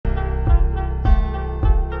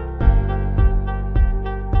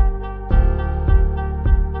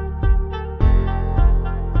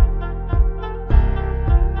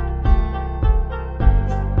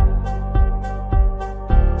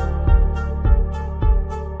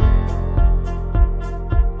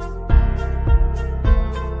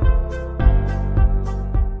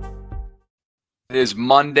It is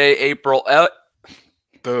Monday, April 8th.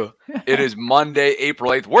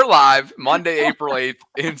 We're live Monday, April 8th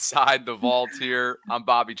inside the vault here. I'm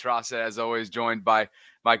Bobby Trossett, as always, joined by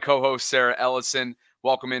my co-host Sarah Ellison.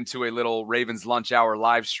 Welcome into a little Ravens Lunch Hour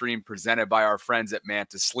live stream presented by our friends at Man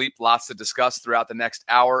to Sleep. Lots to discuss throughout the next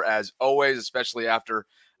hour, as always, especially after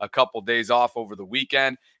a couple days off over the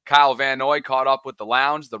weekend. Kyle Van Noy caught up with The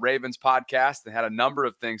Lounge, the Ravens podcast, and had a number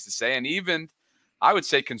of things to say, and even, I would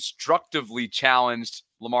say, constructively challenged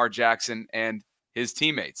Lamar Jackson and his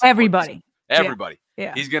teammates. Everybody.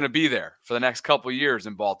 Yeah. He's going to be there for the next couple of years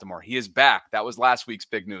in Baltimore. He is back. That was last week's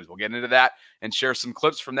big news. We'll get into that and share some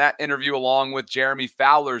clips from that interview along with Jeremy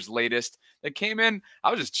Fowler's latest that came in.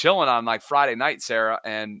 I was just chilling on like Friday night, Sarah,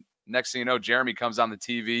 and next thing you know, Jeremy comes on the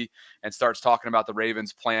TV and starts talking about the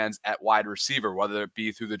Ravens' plans at wide receiver, whether it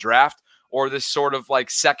be through the draft or this sort of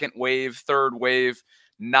like second wave, third wave,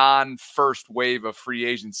 non-first wave of free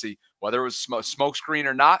agency, whether it was smokescreen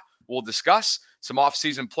or not. We'll discuss. Some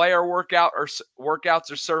offseason player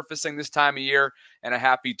workouts are surfacing this time of year, and a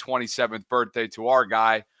happy 27th birthday to our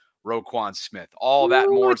guy, Roquan Smith. All that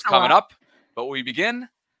and more is coming up, but we begin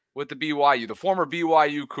with the former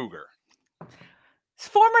BYU Cougar. Is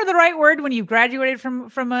former the right word when you graduated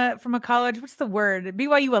from a college? What's the word?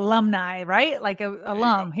 BYU alumni, right? Like a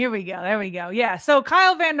alum. Here we go. There we go. Yeah. So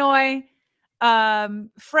Kyle Van Noy,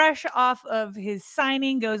 fresh off of his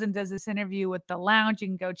signing, goes and does this interview with The Lounge. You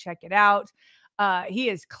can go check it out. He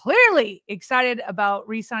is clearly excited about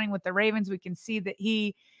re-signing with the Ravens. We can see that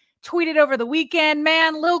he tweeted over the weekend,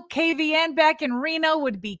 man, Lil KVN back in Reno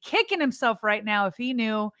would be kicking himself right now if he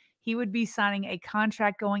knew he would be signing a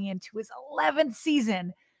contract going into his 11th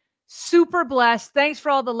season. Super blessed. Thanks for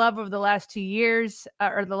all the love over the last 2 years,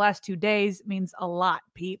 or the last 2 days. It means a lot,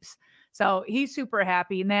 peeps. So he's super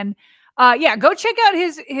happy. And then, go check out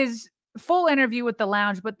his full interview with The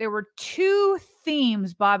Lounge. But there were two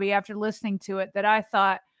themes, Bobby, after listening to it that I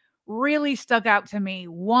thought really stuck out to me.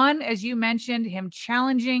 One, as you mentioned, him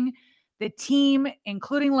challenging the team,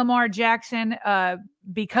 including Lamar Jackson,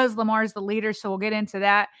 because Lamar's the leader. So we'll get into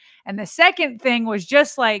that. And the second thing was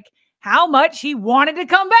just like how much he wanted to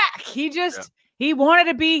come back. He wanted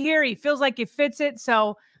to be here. He feels like he fits it.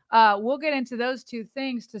 So we'll get into those two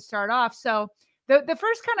things to start off. So the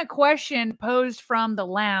first kind of question posed from The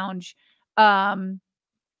Lounge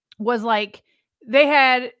was like, they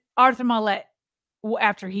had Arthur Maulet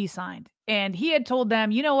after he signed, and he had told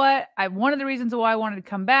them, you know what? One of the reasons why I wanted to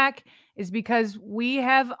come back is because we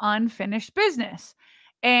have unfinished business.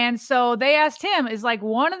 And so they asked him, is like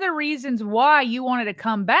one of the reasons why you wanted to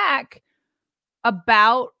come back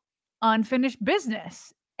about unfinished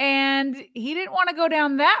business? And he didn't want to go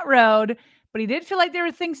down that road, but he did feel like there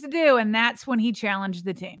were things to do, and that's when he challenged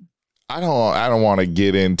the team. I don't want to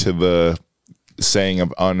get into the saying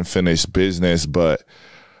of unfinished business, but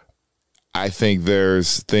I think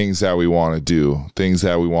there's things that we want to do, things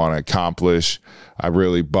that we want to accomplish. I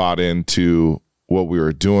really bought into what we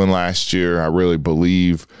were doing last year. I really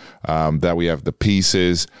believe that we have the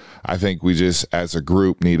pieces. I think we just, as a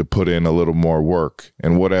group, need to put in a little more work,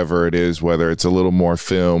 and whatever it is, whether it's a little more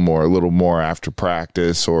film or a little more after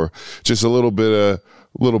practice or just a little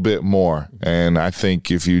bit more. And I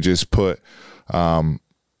think if you just put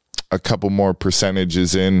a couple more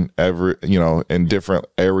percentages in in different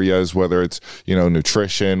areas, whether it's,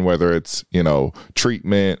 nutrition, whether it's,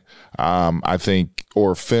 treatment, I think,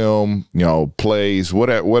 or film, plays,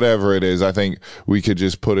 whatever it is, I think we could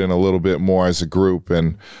just put in a little bit more as a group,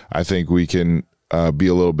 and I think we can be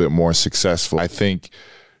a little bit more successful. I think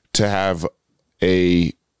to have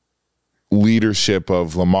a leadership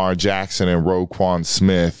of Lamar Jackson and Roquan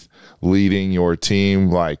Smith leading your team,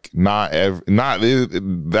 like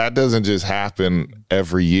that doesn't just happen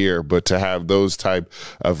every year, but to have those type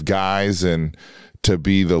of guys and to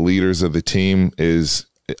be the leaders of the team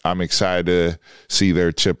I'm excited to see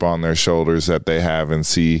their chip on their shoulders that they have and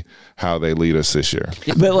see how they lead us this year.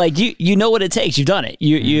 But like you know what it takes. You've done it.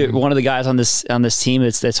 You're one of the guys on this team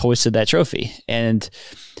that's hoisted that trophy, and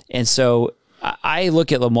so I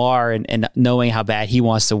look at Lamar and knowing how bad he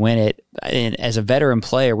wants to win it, and as a veteran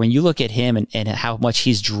player, when you look at him and how much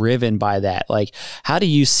he's driven by that, like how do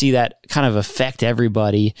you see that kind of affect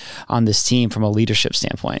everybody on this team from a leadership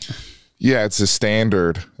standpoint? Yeah, it's a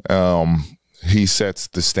standard. He sets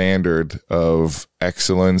the standard of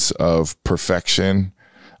excellence, of perfection,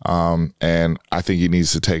 and I think he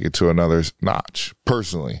needs to take it to another notch,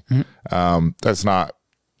 personally. Mm-hmm. That's not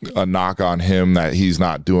a knock on him that he's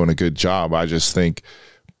not doing a good job. I just think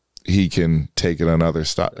he can take it another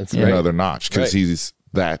notch because he's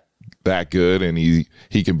that good, and he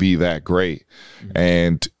can be that great. Mm-hmm.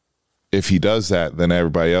 And if he does that, then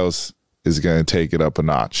everybody else is going to take it up a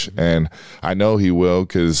notch. And I know he will,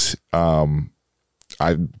 because I'm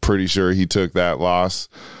pretty sure he took that loss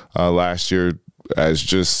last year as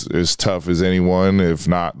just as tough as anyone, if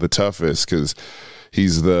not the toughest, because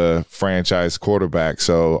he's the franchise quarterback.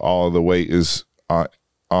 So all of the weight is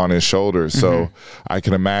on his shoulders. So I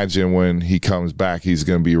can imagine when he comes back, he's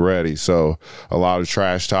going to be ready. So a lot of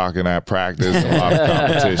trash talking at practice, a lot of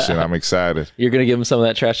competition. I'm excited. You're going to give him some of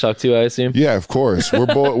that trash talk too, I assume? Yeah, of course. We're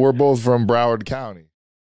both from Broward County.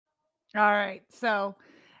 All right. So,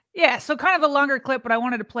 yeah, so kind of a longer clip, but I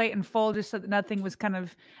wanted to play it in full just so that nothing was kind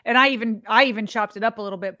of, and I even chopped it up a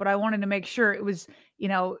little bit, but I wanted to make sure it was, you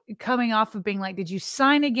know, coming off of being like, did you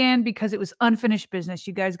sign again because it was unfinished business?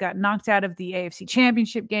 You guys got knocked out of the AFC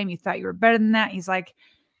Championship game. You thought you were better than that. He's like,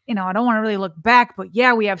 you know, I don't want to really look back, but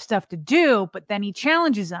yeah, we have stuff to do. But then he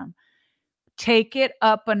challenges them, take it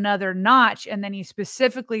up another notch. And then he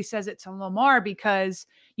specifically says it to Lamar because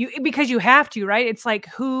you have to, right? It's like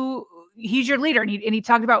he's your leader. And he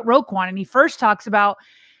talked about Roquan, and he first talks about,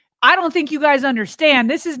 I don't think you guys understand.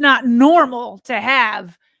 This is not normal to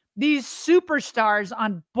have these superstars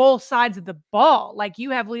on both sides of the ball. Like,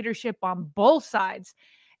 you have leadership on both sides.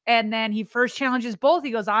 And then he first challenges both.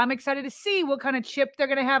 He goes, I'm excited to see what kind of chip they're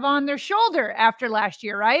going to have on their shoulder after last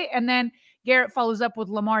year, right? And then Garrett follows up with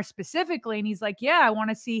Lamar specifically, and he's like, yeah, I want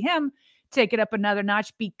to see him take it up another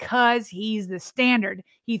notch because he's the standard.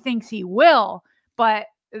 He thinks he will, but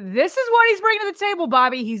this is what he's bringing to the table,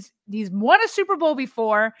 Bobby. He's won a Super Bowl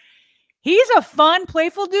before. He's a fun,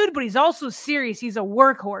 playful dude, but he's also serious. He's a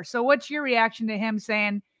workhorse. So what's your reaction to him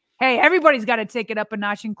saying, hey, everybody's got to take it up a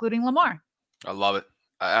notch, including Lamar? I love it.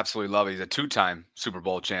 I absolutely love it. He's a two-time Super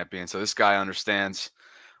Bowl champion. So this guy understands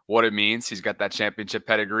what it means. He's got that championship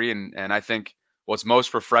pedigree. And I think what's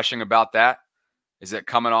most refreshing about that is that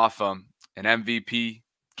coming off an MVP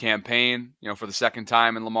campaign, you know, for the second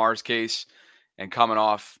time in Lamar's case, and coming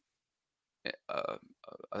off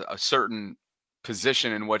a certain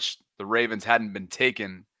position in which the Ravens hadn't been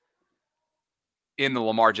taken in the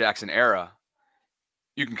Lamar Jackson era,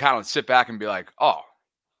 you can kind of sit back and be like, oh,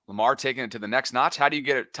 Lamar taking it to the next notch. How do you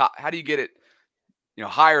get it? How do you get it, you know,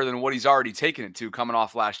 higher than what he's already taken it to coming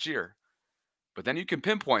off last year? But then you can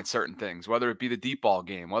pinpoint certain things, whether it be the deep ball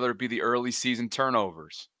game, whether it be the early season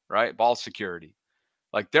turnovers, right? Ball security.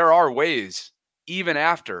 Like, there are ways, even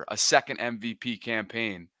after a second MVP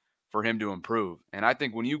campaign, for him to improve. And I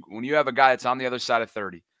think when you have a guy that's on the other side of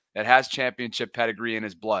 30, that has championship pedigree in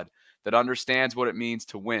his blood, that understands what it means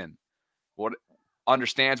to win,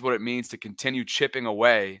 understands what it means to continue chipping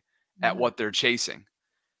away at what they're chasing,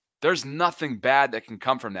 there's nothing bad that can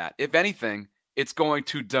come from that. If anything, it's going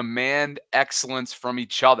to demand excellence from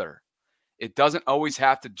each other. It doesn't always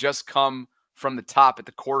have to just come from the top at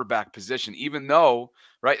the quarterback position, even though,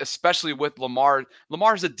 right, especially with Lamar,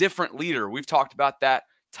 Lamar's a different leader. We've talked about that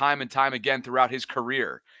time and time again throughout his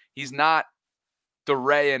career. He's not the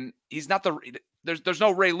Ray, and he's not there's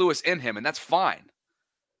no Ray Lewis in him, and that's fine.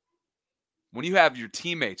 When you have your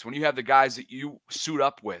teammates, when you have the guys that you suit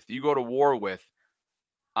up with, you go to war with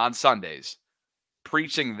on Sundays,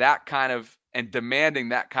 preaching that kind of and demanding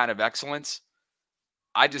that kind of excellence,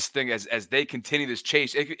 I just think as they continue this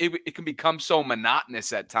chase, it can become so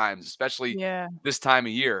monotonous at times, especially this time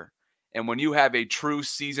of year. And when you have a true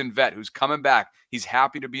seasoned vet who's coming back, he's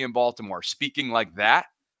happy to be in Baltimore, speaking like that,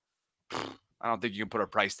 I don't think you can put a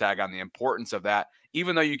price tag on the importance of that,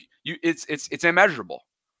 even though it's immeasurable.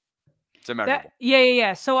 It's immeasurable.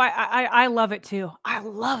 Yeah. So I love it too. I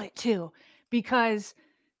love it too, because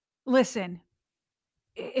listen,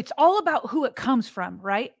 it's all about who it comes from,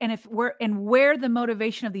 right? And where the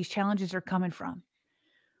motivation of these challenges are coming from.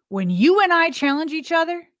 When you and I challenge each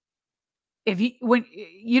other, when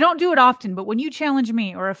you don't do it often, but when you challenge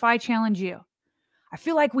me, or if I challenge you, I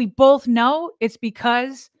feel like we both know it's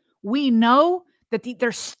because we know that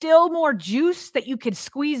there's still more juice that you could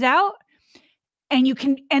squeeze out, and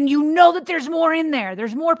you know that there's more in there.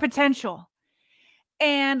 There's more potential.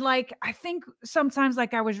 And like, I think sometimes,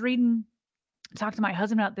 like, I was talked to my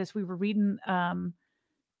husband about this. We were reading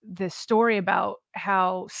this story about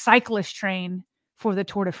how cyclists train for the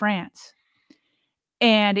Tour de France.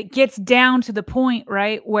 And it gets down to the point,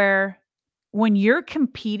 right, where when you're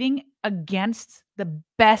competing against the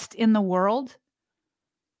best in the world,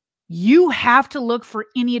 you have to look for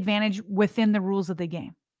any advantage within the rules of the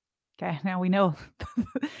game. Okay. Now we know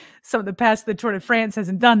some of the past, the Tour de France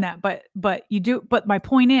hasn't done that, but you do. But my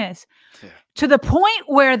point is, to the point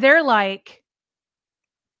where they're like,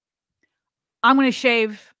 I'm going to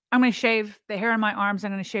shave the hair on my arms.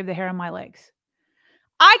 I'm going to shave the hair on my legs.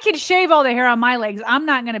 I can shave all the hair on my legs. I'm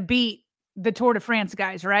not going to beat the Tour de France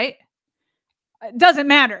guys, right? It doesn't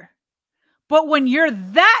matter. But when you're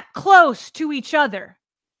that close to each other,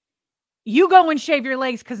 you go and shave your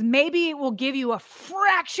legs because maybe it will give you a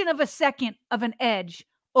fraction of a second of an edge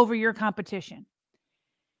over your competition.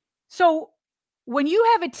 So when you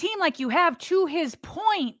have a team like you have, to his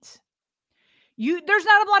point, there's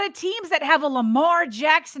not a lot of teams that have a Lamar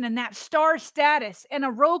Jackson in that star status and a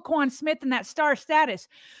Roquan Smith in that star status.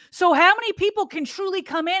 So how many people can truly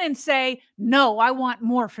come in and say, no, I want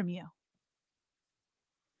more from you?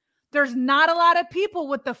 There's not a lot of people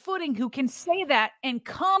with the footing who can say that and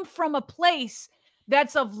come from a place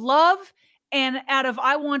that's of love and out of,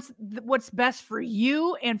 I want what's best for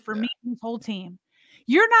you and for me and this whole team.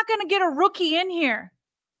 You're not going to get a rookie in here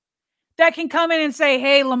that can come in and say,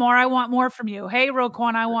 hey, Lamar, I want more from you. Hey,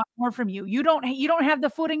 Roquan, I want more from you. You don't have the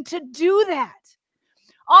footing to do that.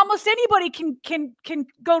 Almost anybody can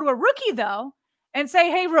go to a rookie, though, and say,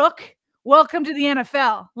 hey, Rook, welcome to the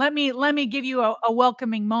NFL. Let me give you a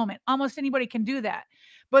welcoming moment. Almost anybody can do that.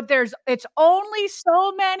 But it's only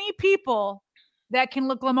so many people that can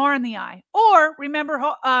look Lamar in the eye. Or remember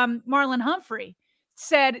Marlon Humphrey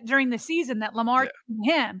said during the season that Lamar came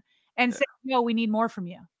to him and said, no, we need more from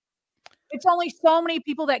you. It's only so many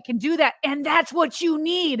people that can do that. And that's what you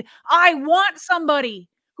need. I want somebody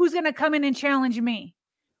who's going to come in and challenge me.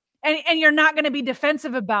 And you're not going to be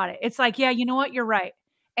defensive about it. It's like, yeah, you know what? You're right.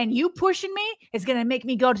 And you pushing me is going to make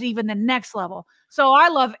me go to even the next level. So I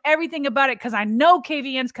love everything about it because I know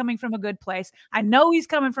KVN's coming from a good place. I know he's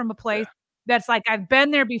coming from a place that's like, I've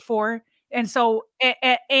been there before. And so,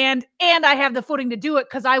 and I have the footing to do it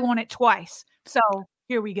because I won it twice. So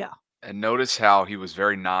here we go. And notice how he was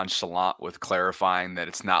very nonchalant with clarifying that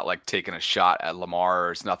it's not like taking a shot at Lamar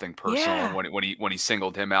or it's nothing personal when he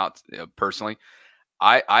singled him out personally.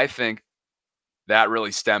 I think that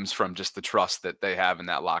really stems from just the trust that they have in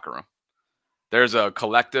that locker room. There's a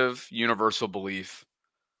collective universal belief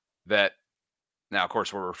that, now, of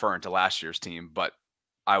course, we're referring to last year's team, but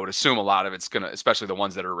I would assume a lot of it's going to, especially the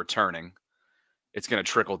ones that are returning, it's going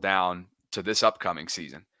to trickle down to this upcoming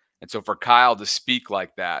season. And so for Kyle to speak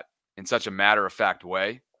like that in such a matter-of-fact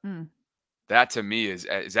way, that to me is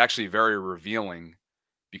actually very revealing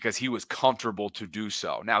because he was comfortable to do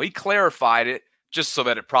so. Now, he clarified it just so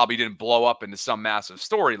that it probably didn't blow up into some massive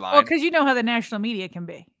storyline. Well, because you know how the national media can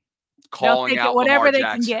be. Calling out whatever Lamar they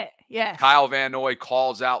Jackson. can get. Yes. Kyle Van Noy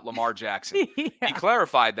calls out Lamar Jackson. He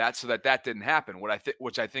clarified that so that didn't happen,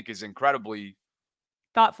 which I think is incredibly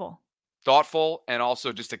thoughtful and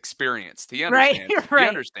also just experienced. He understands. Right. He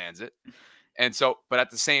understands it. And so, but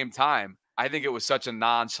at the same time, I think it was such a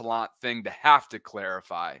nonchalant thing to have to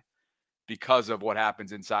clarify because of what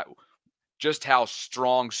happens inside, just how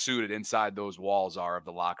strong suited inside those walls are of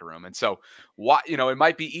the locker room. And so it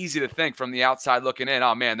might be easy to think from the outside looking in,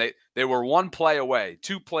 oh man, they were 1 play away,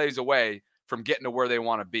 2 plays away from getting to where they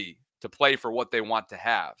want to be, to play for what they want to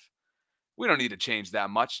have. We don't need to change that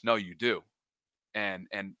much. No, you do. And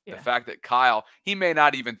the fact that Kyle, he may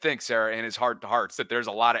not even think, Sarah, in his heart to hearts, that there's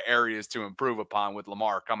a lot of areas to improve upon with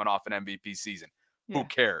Lamar coming off an MVP season. Yeah. Who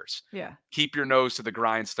cares? Yeah. Keep your nose to the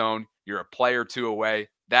grindstone. You're a play or 2 away.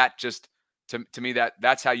 That just, to me,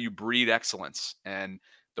 that's how you breed excellence. And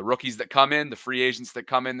the rookies that come in, the free agents that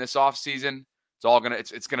come in this offseason,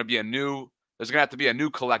 it's going to be there's going to have to be a new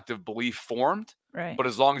collective belief formed. Right. But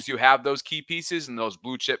as long as you have those key pieces and those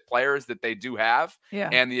blue chip players that they do have,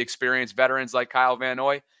 and the experienced veterans like Kyle Van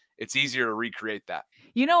Noy, it's easier to recreate that.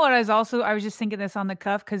 You know what? I was just thinking this on the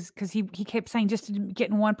cuff because he kept saying just to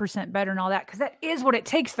getting 1% better and all that, because that is what it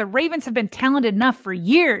takes. The Ravens have been talented enough for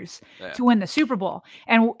years to win the Super Bowl,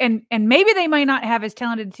 and maybe they might not have as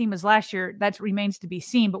talented a team as last year. That remains to be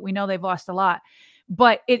seen. But we know they've lost a lot.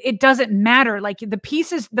 But it doesn't matter. Like the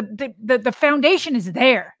pieces, the foundation is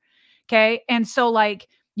there. Okay. And so like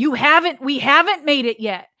we haven't made it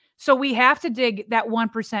yet. So we have to dig that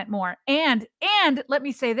 1% more. And let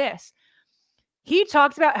me say this. He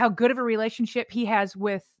talked about how good of a relationship he has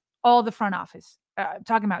with all the front office.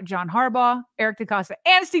 Talking about John Harbaugh, Eric DeCosta,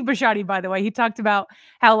 and Steve Bisciotti, by the way. He talked about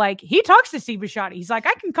how like he talks to Steve Bisciotti. He's like,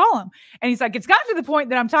 I can call him. And he's like, it's gotten to the point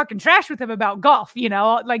that I'm talking trash with him about golf,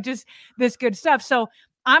 like just this good stuff. So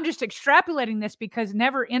I'm just extrapolating this because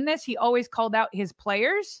never in this, he always called out his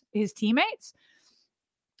players, his teammates.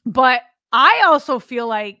 But I also feel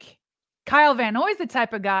like Kyle Van Noy is the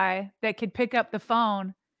type of guy that could pick up the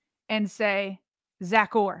phone and say,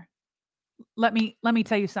 Zach Orr, let me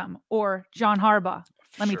tell you something. Or John Harbaugh,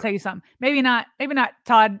 let me tell you something. Maybe not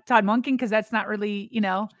Todd Monken, because that's not really,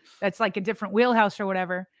 that's like a different wheelhouse or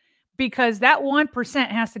whatever. because that 1%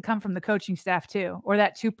 has to come from the coaching staff too, or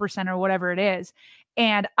that 2% or whatever it is.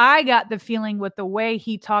 And I got the feeling with the way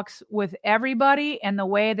he talks with everybody and the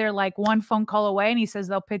way they're like one phone call away, and he says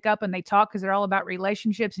they'll pick up and they talk because they're all about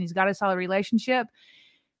relationships, and he's got a solid relationship.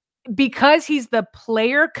 Because he's the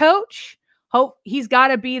player coach, he's got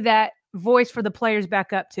to be that voice for the players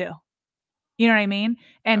back up too. You know what I mean?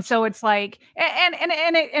 And so it's like, and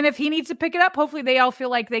if he needs to pick it up, hopefully they all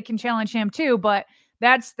feel like they can challenge him too. But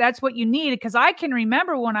that's what you need. Because I can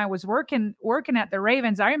remember when I was working at the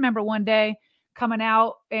Ravens, I remember one day coming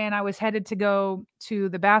out and I was headed to go to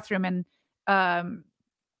the bathroom. And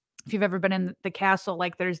if you've ever been in the castle,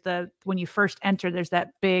 like when you first enter, there's that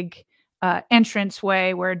big entrance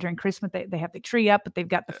way where during Christmas they have the tree up, but they've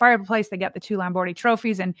got the fireplace, they got the 2 Lombardi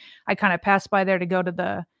trophies. And I kind of passed by there to go to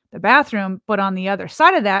the bathroom, but on the other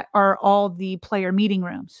side of that are all the player meeting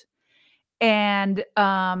rooms. And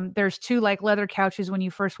there's 2 like leather couches when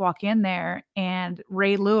you first walk in there, and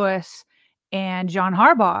Ray Lewis and John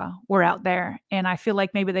Harbaugh were out there. And I feel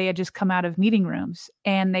like maybe they had just come out of meeting rooms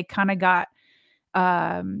and they kind of got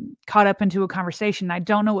caught up into a conversation. I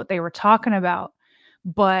don't know what they were talking about,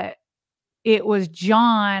 but it was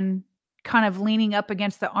John kind of leaning up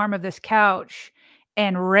against the arm of this couch,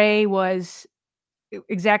 and Ray was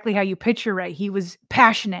exactly how you picture Ray. He was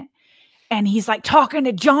passionate, and he's like talking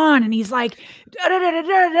to John, and he's like, da, da, da, da,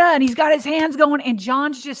 da, da, and he's got his hands going, and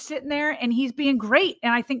John's just sitting there and he's being great.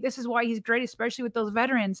 And I think this is why he's great, especially with those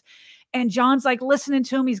veterans. And John's like listening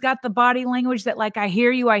to him. He's got the body language that like, I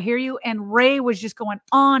hear you. And Ray was just going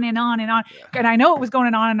on and on and on. Yeah. And I know it was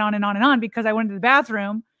going on and on and on and on because I went to the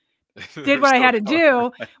bathroom, did what I had to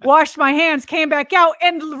do, washed my hands, came back out,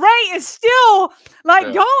 and Ray is still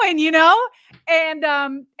like going, you know? And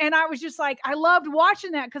I was just like, I loved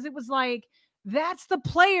watching that because it was like, that's the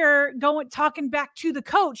player talking back to the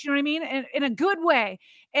coach, you know what I mean? And in a good way.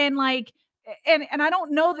 And like, and I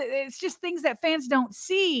don't know that it's just things that fans don't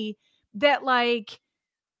see, that like,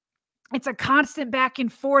 it's a constant back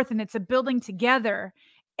and forth and it's a building together.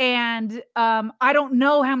 And I don't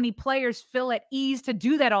know how many players feel at ease to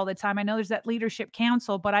do that all the time. I know there's that leadership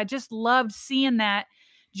council, but I just loved seeing that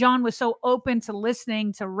John was so open to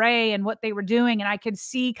listening to Ray and what they were doing. And I could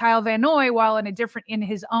see Kyle Van Noy, while in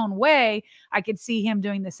his own way, I could see him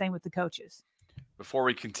doing the same with the coaches. Before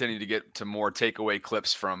we continue to get to more takeaway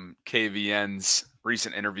clips from KVN's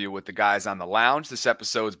recent interview with the guys on the lounge, this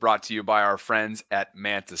episode is brought to you by our friends at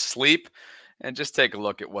Manta Sleep. And just take a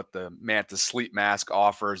look at what the Manta Sleep Mask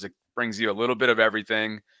offers. It brings you a little bit of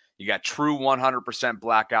everything. You got true 100%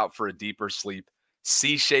 blackout for a deeper sleep.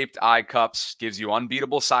 C-shaped eye cups gives you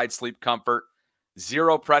unbeatable side sleep comfort.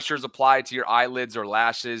 0 pressures applied to your eyelids or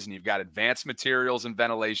lashes. And you've got advanced materials and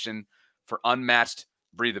ventilation for unmatched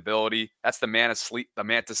breathability. That's the Manta Sleep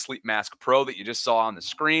Mask Pro that you just saw on the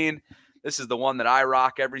screen. This is the one that I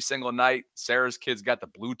rock every single night. Sarah's kids got the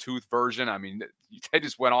Bluetooth version. I mean, they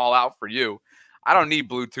just went all out for you. I don't need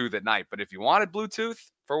Bluetooth at night, but if you wanted Bluetooth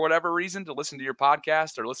for whatever reason to listen to your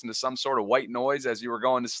podcast or listen to some sort of white noise as you were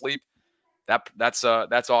going to sleep, that's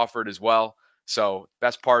offered as well. So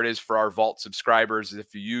best part is for our Vault subscribers,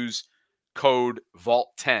 if you use code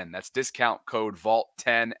VAULT10, that's discount code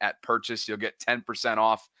VAULT10 at purchase, you'll get 10%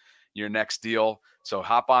 off your next deal. So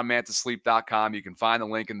hop on mantasleep.com. You can find the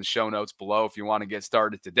link in the show notes below if you want to get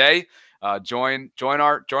started today. Join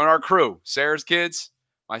our crew. Sarah's kids,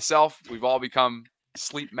 myself, we've all become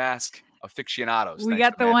sleep mask aficionados. We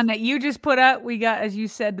got the one that you just put up. We got, as you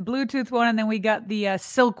said, the Bluetooth one, and then we got the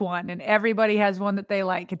silk one, and everybody has one that they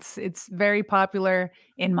like. It's very popular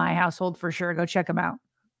in my household for sure. Go check them out.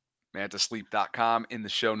 Mantasleep.com in the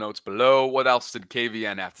show notes below. What else did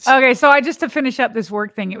KVN have to say? Okay, so just to finish up this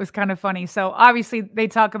work thing, it was kind of funny. So obviously they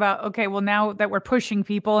talk about, okay, well, now that we're pushing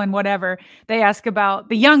people and whatever, they ask about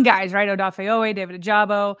the young guys, right? Odafe Owe, David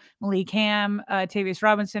Ajabo, Malik Ham, Tavius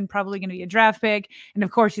Robinson, probably going to be a draft pick. And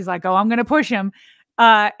of course he's like, oh, I'm going to push him.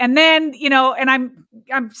 And then, you know, and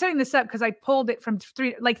I'm setting this up because I pulled it from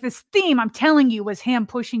this theme I'm telling you was him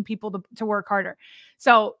pushing people to work harder.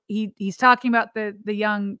 So he's talking about the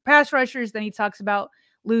young pass rushers. Then he talks about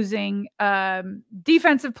losing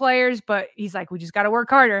defensive players, but he's like, we just got to work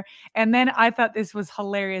harder. And then I thought this was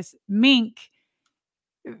hilarious. Ryan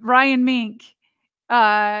Mink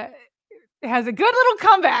has a good little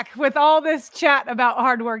comeback with all this chat about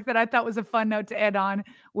hard work that I thought was a fun note to add on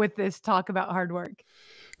with this talk about hard work.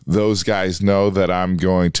 Those guys know that I'm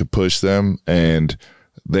going to push them, and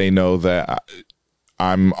they know that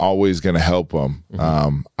I'm always going to help them.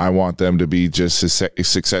 Mm-hmm. I want them to be just as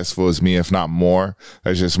successful as me, if not more.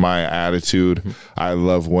 That's just my attitude. Mm-hmm. I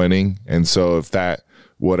love winning. And so if that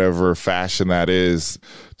whatever fashion that is,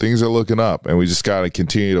 things are looking up, and we just got to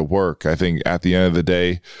continue to work. I think at the end of the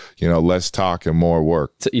day, less talk and more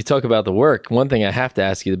work. So you talk about the work. One thing I have to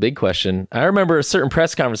ask you, the big question. I remember a certain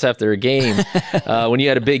press conference after a game when you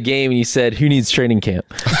had a big game and you said, "Who needs training camp?"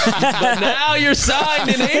 But now you're signed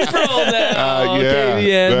in April now.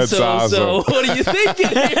 That's awesome. So what are you thinking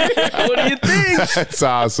here? What do you think? That's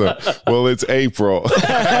awesome. Well, it's April. We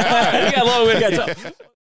got a long way to go.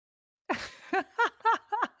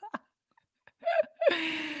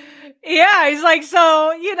 Yeah, he's like,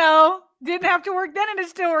 so, didn't have to work then and it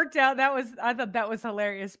still worked out. I thought that was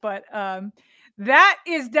hilarious. But that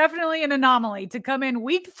is definitely an anomaly to come in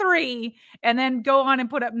week 3 and then go on and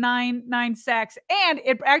put up nine sacks. And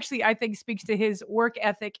it actually, I think, speaks to his work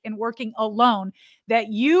ethic and working alone, that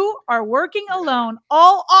you are working alone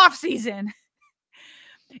all offseason,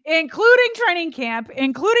 including training camp,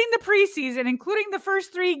 including the preseason, including the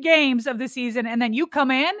first 3 games of the season. And then you come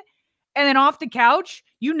in and then off the couch,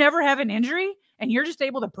 you never have an injury and you're just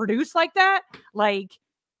able to produce like that. Like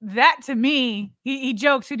that to me, he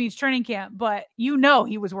jokes who needs training camp, but he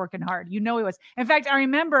was working hard. He was. In fact, I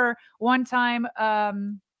remember one time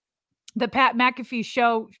the Pat McAfee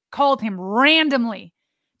show called him randomly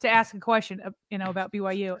to ask a question, about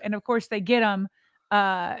BYU. And of course they get him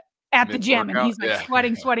at the gym and he's like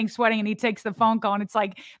sweating. And he takes the phone call and it's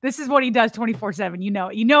like, this is what he does 24/7.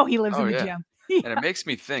 He lives in the gym. Yeah. And it makes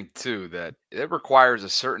me think, too, that it requires a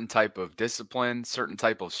certain type of discipline, certain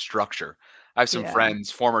type of structure. I have some friends,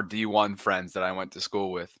 former D1 friends that I went to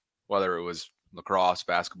school with, whether it was lacrosse,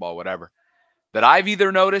 basketball, whatever, that I've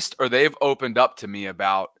either noticed or they've opened up to me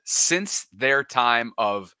about since their time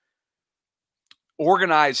of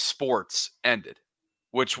organized sports ended,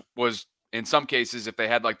 which was, in some cases, if they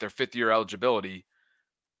had like their 5th year eligibility,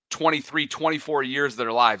 23, 24 years of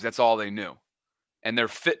their lives, that's all they knew. And their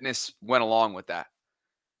fitness went along with that.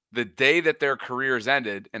 The day that their careers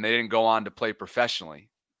ended and they didn't go on to play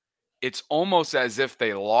professionally, it's almost as if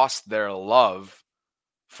they lost their love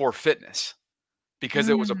for fitness because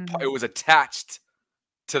it was attached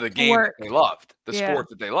to the game that they loved, the sport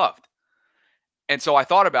that they loved. And so I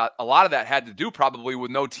thought about a lot of that had to do probably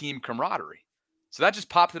with no team camaraderie. So that just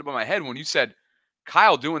popped into my head when you said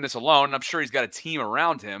Kyle doing this alone, and I'm sure he's got a team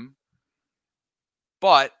around him,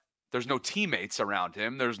 but there's no teammates around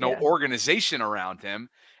him. There's no organization around him.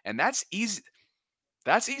 And that's easy.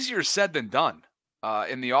 That's easier said than done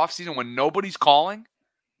in the offseason when nobody's calling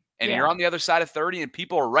and you're on the other side of 30 and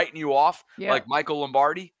people are writing you off like Michael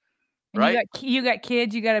Lombardi. And right? You got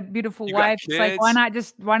kids. You got a beautiful wife. It's like, why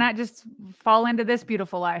not just fall into this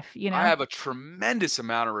beautiful life? I have a tremendous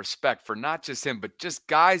amount of respect for not just him, but just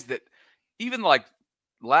guys that even like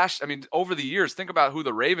over the years, think about who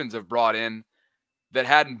the Ravens have brought in that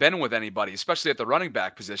hadn't been with anybody, especially at the running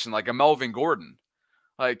back position, like a Melvin Gordon.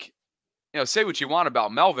 Like, say what you want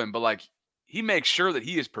about Melvin, but like he makes sure that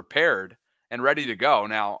he is prepared and ready to go.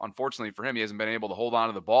 Now, unfortunately for him, he hasn't been able to hold on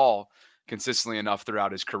to the ball consistently enough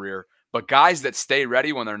throughout his career. But guys that stay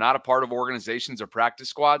ready when they're not a part of organizations or practice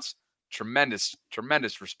squads, tremendous,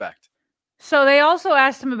 tremendous respect. So they also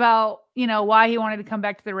asked him about, why he wanted to come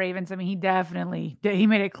back to the Ravens. I mean, he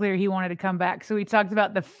made it clear he wanted to come back. So he talked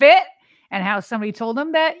about the fit and how somebody told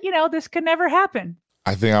him that, this could never happen.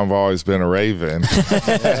 I think I've always been a Raven.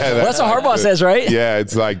 That's what Harbaugh says, right? Yeah,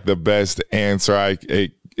 it's like the best answer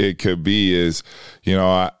it could be is,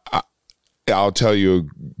 I'll tell you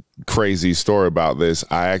a crazy story about this.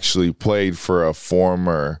 I actually played for a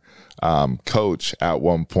former coach at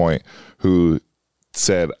one point who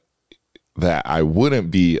said that I wouldn't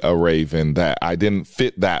be a Raven, that I didn't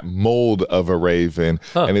fit that mold of a Raven.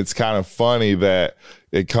 Huh. And it's kind of funny that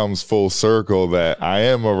it comes full circle that I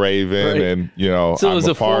am a Raven, right. And so it was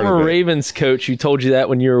a former Ravens coach who told you that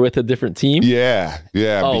when you were with a different team. Yeah.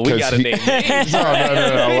 Oh, we got to name names.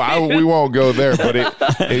 No. We won't go there. But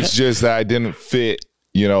it's just that I didn't fit,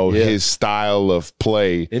 his style of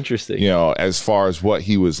play. Interesting. As far as what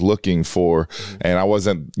he was looking for, and I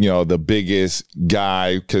wasn't, the biggest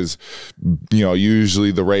guy because,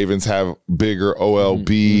 usually the Ravens have bigger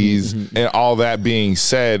OLBs, and all that being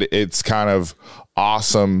said, it's kind of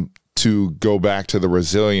awesome to go back to the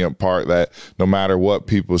resilient part that no matter what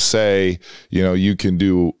people say, you can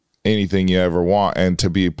do anything you ever want, and to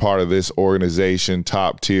be part of this organization,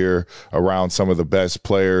 top tier, around some of the best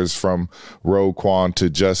players from Roquan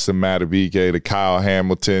to Justin Madubuike to Kyle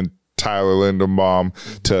Hamilton, Tyler Linderbaum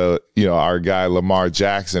to our guy Lamar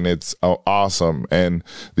Jackson. It's awesome, and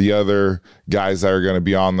the other guys that are going to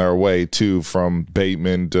be on their way too, from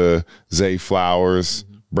Bateman to Zay Flowers,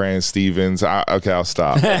 Brandon Stevens. Okay, I'll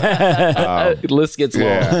stop. List gets long.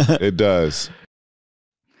 Yeah, it does.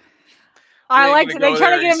 I like to. They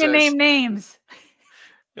try to get him to name names.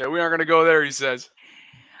 Yeah, we aren't going to go there, he says.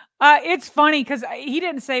 It's funny because he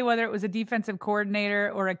didn't say whether it was a defensive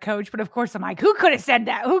coordinator or a coach, but of course I'm like, who could have said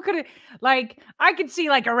that? Who could have, like, I could see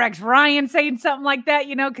like a Rex Ryan saying something like that,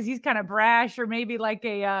 you know, because he's kind of brash, or maybe like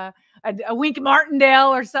a Wink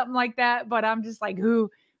Martindale or something like that. But I'm just like, who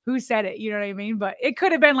said it? You know what I mean? But it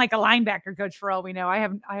could have been like a linebacker coach for all we know. I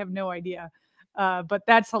have no idea. But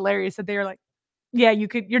that's hilarious that they were like, yeah,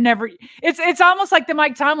 you're never. It's almost like the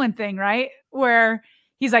Mike Tomlin thing, right? Where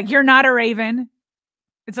he's like, you're not a Raven.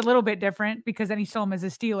 It's a little bit different because then he saw him as a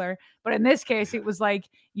Steeler. But in this case, it was like,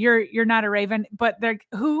 you're not a Raven. But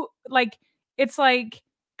it's like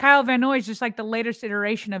Kyle Van Noy is just like the latest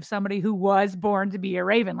iteration of somebody who was born to be a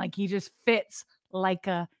Raven. Like, he just fits like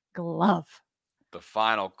a glove. The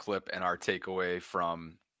final clip and our takeaway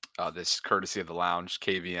from this courtesy of the Lounge,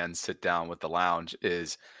 KVN Sit Down with the Lounge,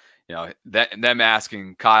 is, you know, them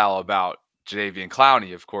asking Kyle about Jadeveon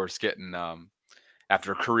Clowney, of course, getting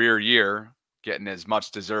after a career year, getting his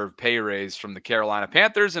much deserved pay raise from the Carolina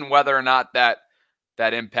Panthers, and whether or not that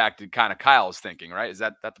impacted kind of Kyle's thinking, right? Is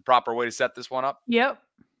that the proper way to set this one up? Yep.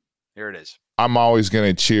 Here it is. I'm always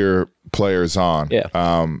going to cheer players on.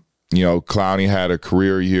 Yeah. You know, Clowney had a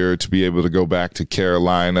career year. To be able to go back to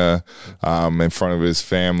Carolina in front of his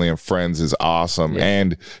family and friends is awesome. Yeah.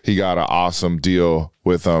 And he got an awesome deal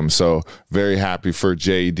with them. So very happy for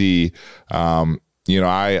JD. You know,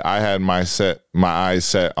 I had my eyes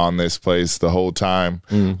set on this place the whole time.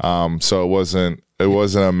 So it wasn't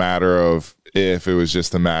a matter of if, it was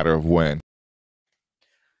just a matter of when.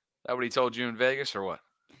 That what he told you in Vegas, or what?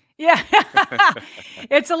 Yeah.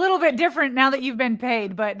 It's a little bit different now that you've been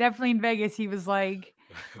paid, but definitely in Vegas, he was like,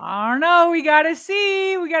 I don't know. We got to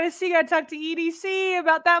see. Got to talk to EDC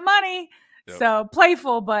about that money. Yep. So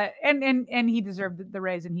playful, but, and he deserved the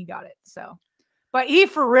raise and he got it. So. But he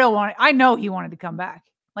for real I know he wanted to come back.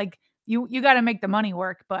 Like, you got to make the money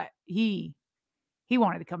work, but he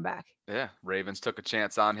wanted to come back. Yeah. Ravens took a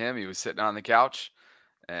chance on him. He was sitting on the couch,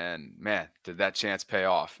 and man, did that chance pay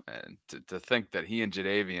off. And to think that he and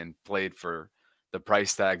Jadeveon played for the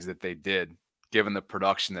price tags that they did, given the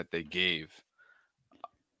production that they gave,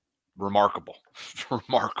 remarkable.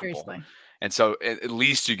 Seriously. And so at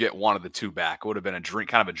least you get one of the two back. It would have been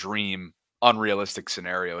kind of a dream, unrealistic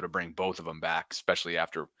scenario to bring both of them back, especially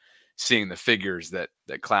after seeing the figures that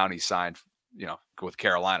Clowney signed, you know, with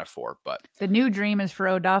Carolina for. But the new dream is for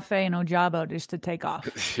Odafe and Ojabo just to take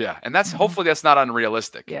off. Yeah, and that's hopefully that's not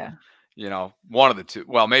unrealistic. Yeah, you know, one of the two.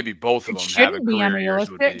 Well, maybe both of them shouldn't be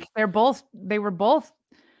unrealistic. They were both.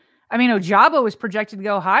 I mean, Ojabo was projected to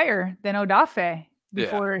go higher than Odafe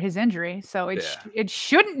before his injury, so it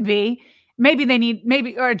shouldn't be. Maybe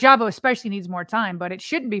or Ojabo especially needs more time, but it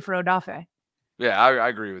shouldn't be for Odafe. Yeah, I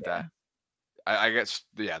agree with that. I guess,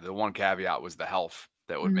 the one caveat was the health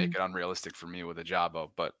that would make it unrealistic for me with Ojabo.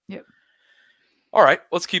 But all right,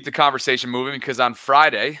 let's keep the conversation moving, because on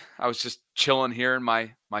Friday, I was just chilling here in my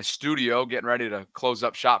studio, getting ready to close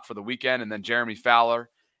up shop for the weekend. And then Jeremy Fowler,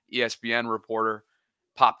 ESPN reporter,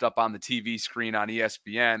 popped up on the TV screen on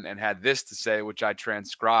ESPN and had this to say, which I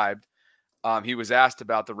transcribed. He was asked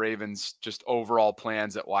about the Ravens' just overall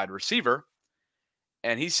plans at wide receiver.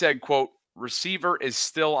 And he said, quote, "Receiver is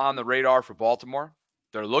still on the radar for Baltimore.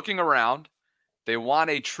 They're looking around. They want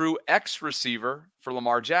a true X receiver for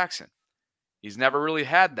Lamar Jackson. He's never really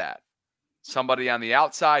had that. Somebody on the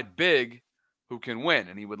outside big who can win."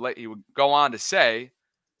 And he would go on to say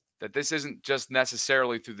that this isn't just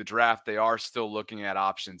necessarily through the draft. They are still looking at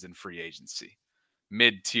options in free agency,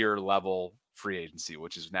 mid-tier level free agency,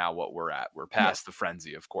 which is now what we're at. We're past the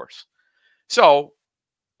frenzy, of course. So,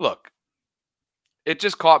 look, it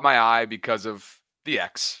just caught my eye because of the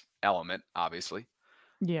X element, obviously.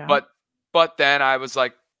 Yeah. But then I was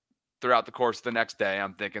like, throughout the course of the next day,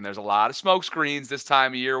 I'm thinking there's a lot of smoke screens this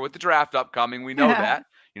time of year with the draft upcoming. We know that.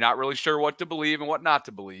 You're not really sure what to believe and what not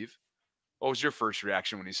to believe. What was your first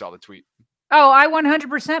reaction when you saw the tweet? Oh, I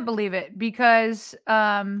 100% believe it because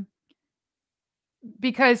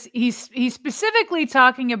he's specifically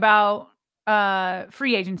talking about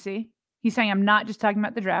free agency. He's saying, I'm not just talking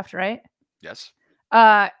about the draft, right? Yes.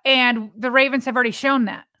 And the Ravens have already shown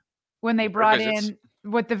that when they brought in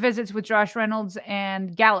with the visits with Josh Reynolds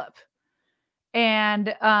and Gallup.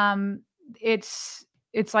 And it's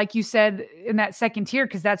like you said in that second tier,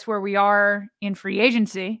 because that's where we are in free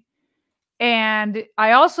agency. And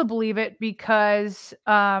I also believe it because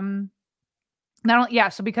so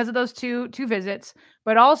because of those two visits,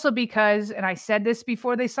 but also because, and I said this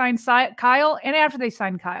before they signed Kyle and after they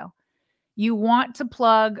signed Kyle, you want to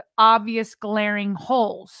plug obvious glaring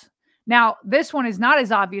holes. Now, this one is not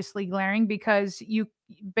as obviously glaring because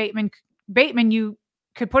Bateman Bateman, you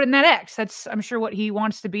could put in that X. That's, I'm sure, what he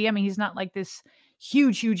wants to be. I mean, he's not like this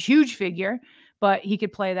huge figure, but he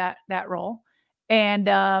could play that role. And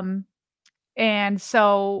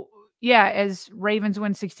so, yeah, as Ravens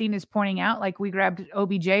Win 16 is pointing out, like, we grabbed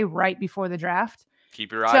OBJ right before the draft.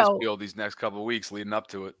 Keep your eyes peeled these next couple of weeks leading up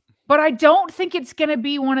to it. But I don't think it's going to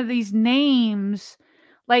be one of these names.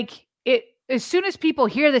 Like, it, as soon as people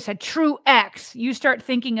hear this, a true X, you start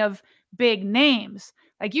thinking of big names.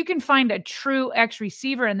 Like, you can find a true X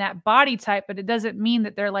receiver in that body type, but it doesn't mean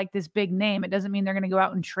that they're like this big name. It doesn't mean they're going to go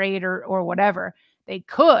out and trade or whatever. They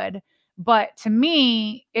could, but to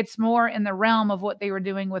me, it's more in the realm of what they were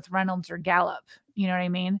doing with Reynolds or Gallup. You know what I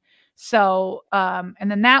mean? So, and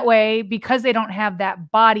then that way, because they don't have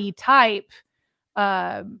that body type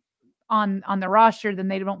on the roster, then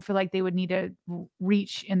they don't feel like they would need to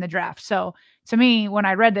reach in the draft. So to me, when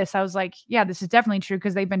I read this, I was like, yeah, this is definitely true,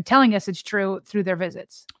 because they've been telling us it's true through their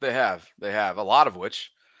visits. They have a lot of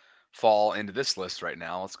which fall into this list right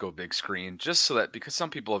now. Let's go big screen, just so that, because some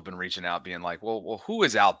people have been reaching out being like, well, who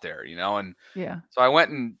is out there, you know? And yeah, so I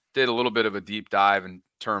went and did a little bit of a deep dive in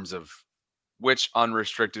terms of which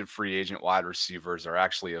unrestricted free agent wide receivers are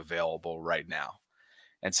actually available right now.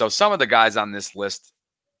 And so some of the guys on this list,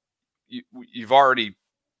 you've already,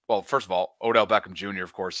 well, first of all, Odell Beckham Jr.,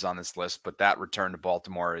 of course, is on this list, but that return to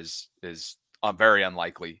Baltimore is very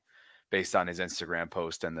unlikely based on his Instagram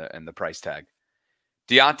post and the price tag.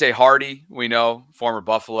 Deontay Hardy, we know, former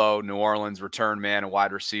Buffalo, New Orleans return man and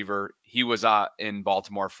wide receiver. He was in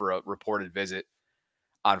Baltimore for a reported visit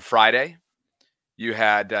on Friday. You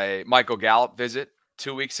had a Michael Gallup visit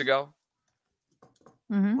 2 weeks ago.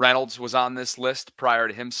 Mm-hmm. Reynolds was on this list prior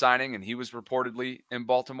to him signing, and he was reportedly in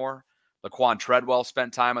Baltimore. Laquan Treadwell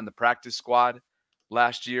spent time on the practice squad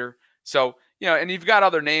last year. So, you know, and you've got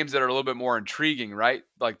other names that are a little bit more intriguing, right?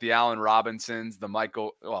 Like the Allen Robinsons, the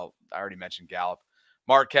Michael, well, I already mentioned Gallup.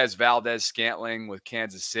 Marquez Valdez-Scantling with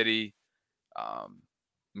Kansas City.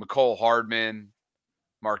 Mecole Hardman,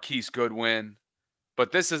 Marquise Goodwin.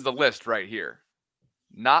 But this is the list right here.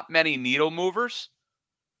 Not many needle movers,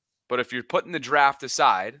 but if you're putting the draft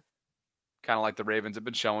aside, kind of like the Ravens have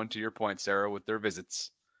been showing, to your point, Sarah, with their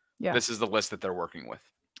visits, this is the list that they're working with.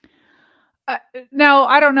 Now,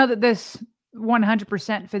 I don't know that this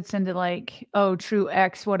 100% fits into like, oh, true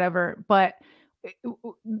X, whatever, but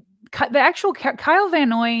the actual Kyle Van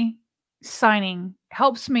Noy signing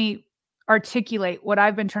helps me articulate what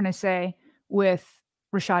I've been trying to say with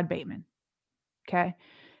Rashad Bateman. Okay.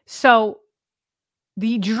 So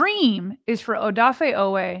the dream is for Odafe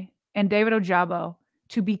Owe and David Ojabo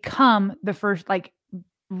to become the first, like,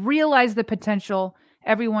 realize the potential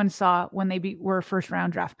everyone saw when they were first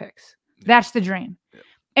round draft picks. That's the dream. Yep.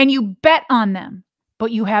 And you bet on them,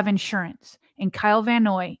 but you have insurance. And Kyle Van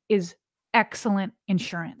Noy is excellent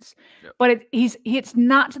insurance. Yep. But it's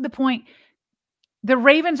not to the point. The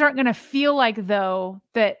Ravens aren't going to feel like, though,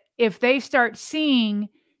 that if they start seeing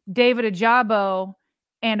David Ojabo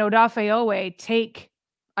and Odafe Owe take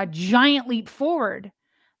a giant leap forward,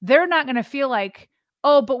 they're not going to feel like,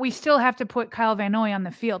 oh, but we still have to put Kyle Van Noy on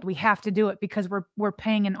the field. We have to do it because we're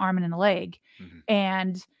paying an arm and a leg,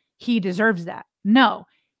 and he deserves that. No,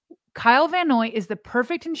 Kyle Van Noy is the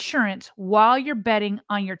perfect insurance while you're betting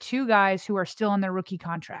on your two guys who are still on their rookie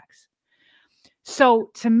contracts. So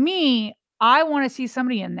to me, I want to see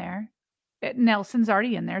somebody in there. Nelson's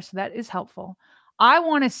already in there, so that is helpful. I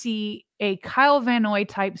want to see a Kyle Van Noy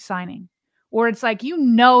type signing where it's like, you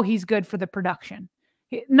know, he's good for the production.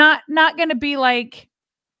 Not going to be like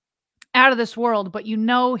out of this world, but you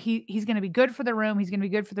know he's going to be good for the room. He's going to be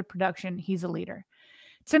good for the production. He's a leader.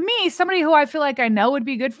 To me, somebody who I feel like I know would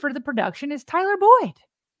be good for the production is Tyler Boyd.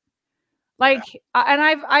 Like,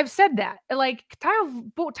 and I've said that. Like,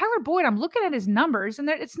 Tyler Boyd, I'm looking at his numbers, and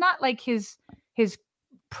it's not like his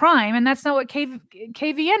prime, and that's not what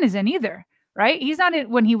KVN is in either, right? He's not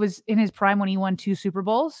when he was in his prime when he won 2 Super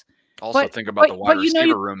Bowls. Also, think about the wide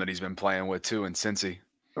receiver room that he's been playing with too in Cincy.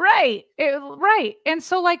 Right. Right. And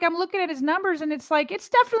so, like, I'm looking at his numbers, and it's like, it's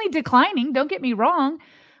definitely declining. Don't get me wrong.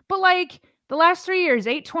 But like the last 3 years,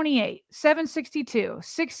 828, 762,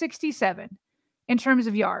 667 in terms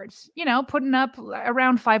of yards, you know, putting up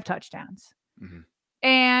around 5 touchdowns. Mm-hmm.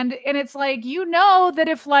 And it's like, you know, that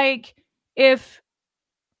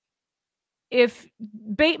if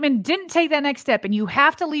Bateman didn't take that next step, and you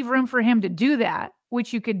have to leave room for him to do that,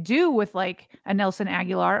 which you could do with like a Nelson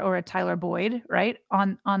Aguilar or a Tyler Boyd, right,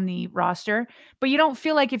 on the roster. But you don't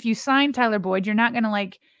feel like if you sign Tyler Boyd, you're not going to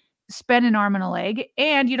like spend an arm and a leg,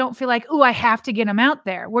 and you don't feel like, oh, I have to get him out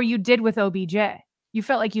there, where you did with OBJ. You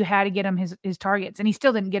felt like you had to get him his targets, and he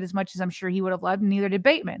still didn't get as much as I'm sure he would have loved, and neither did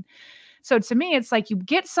Bateman. So to me, it's like you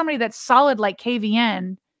get somebody that's solid like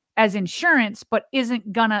KVN as insurance, but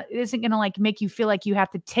isn't gonna like make you feel like you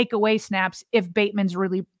have to take away snaps if Bateman's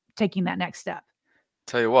really taking that next step.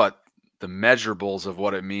 Tell you what, the measurables of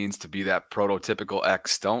what it means to be that prototypical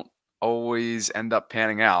X don't always end up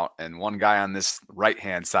panning out. And one guy on this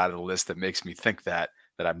right-hand side of the list that makes me think that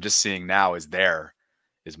I'm just seeing now is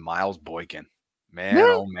Miles Boykin. Man,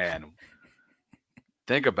 oh man.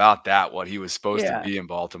 Think about that, what he was supposed to be in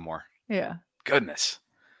Baltimore. Yeah. Goodness.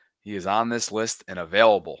 He is on this list and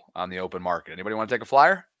available on the open market. Anybody want to take a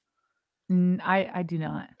flyer? I do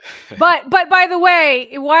not. But by the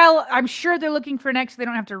way, while I'm sure they're looking for an X, they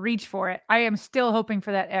don't have to reach for it. I am still hoping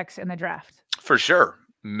for that X in the draft. For sure.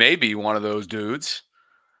 Maybe one of those dudes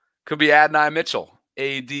could be Adonai Mitchell,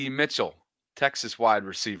 A.D. Mitchell, Texas wide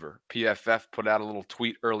receiver. PFF put out a little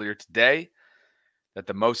tweet earlier today that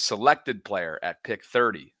the most selected player at pick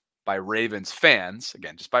 30 by Ravens fans,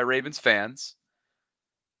 again, just by Ravens fans,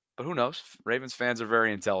 but who knows? Ravens fans are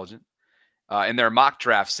very intelligent. In their mock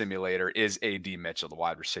draft simulator is A.D. Mitchell, the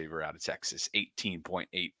wide receiver out of Texas.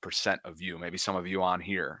 18.8% of you, maybe some of you on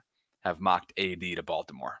here, have mocked A.D. to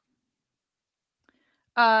Baltimore.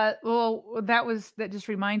 Well, that just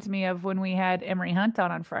reminds me of when we had Emory Hunt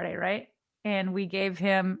on Friday, right? And we gave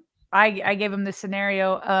him, I gave him the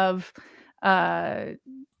scenario of Guyton.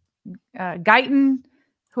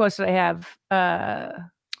 Who else did I have?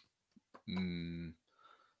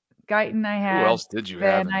 Guyton, I had. Who else did you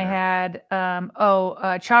have? Then I had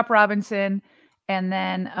Chop Robinson, and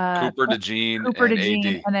then Cooper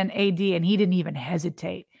DeJean, and then AD, and he didn't even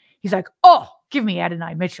hesitate. He's like, "Oh, give me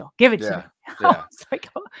Adonai Mitchell, give it to me." Yeah. Like,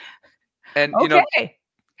 oh. And okay. you know,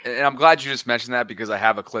 and I'm glad you just mentioned that because I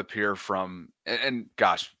have a clip here from, and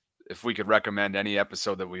gosh, if we could recommend any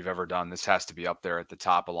episode that we've ever done, this has to be up there at the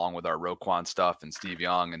top, along with our Roquan stuff and Steve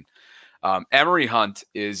Young. And Emory Hunt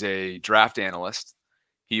is a draft analyst.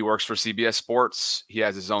 He works for CBS Sports. He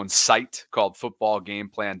has his own site called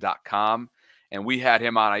footballgameplan.com. And we had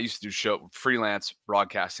him on. I used to do freelance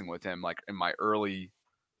broadcasting with him, like in my early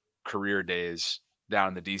career days down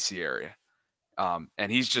in the DC area. And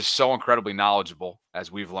he's just so incredibly knowledgeable,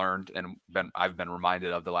 as we've learned, and I've been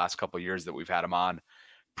reminded of the last couple of years that we've had him on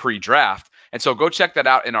pre-draft. And so go check that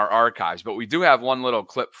out in our archives. But we do have one little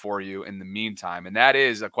clip for you in the meantime, and that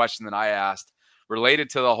is a question that I asked related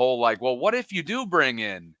to the whole, like, well, what if you do bring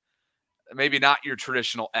in maybe not your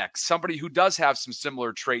traditional X, somebody who does have some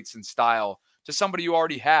similar traits and style to somebody you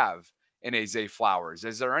already have in a Zay Flowers?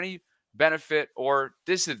 Is there any benefit or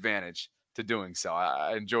disadvantage to doing so?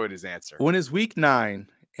 I enjoyed his answer. When it's week 9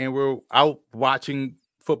 and we're out watching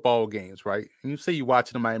football games, right? And you say you're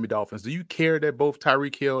watching the Miami Dolphins. Do you care that both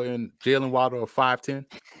Tyreek Hill and Jalen Waddle are 5'10"?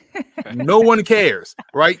 No one cares,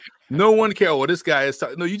 right? No one cares. Oh, this guy is.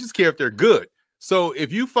 No, you just care if they're good. So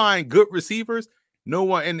if you find good receivers, no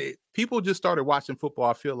one, and people just started watching football,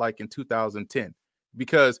 I feel like in 2010,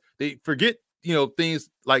 because they forget, things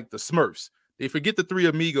like the Smurfs. They forget the Three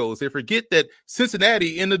Amigos. They forget that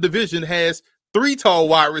Cincinnati in the division has 3 tall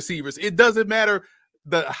wide receivers. It doesn't matter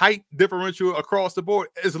the height differential across the board.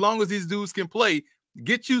 As long as these dudes can play,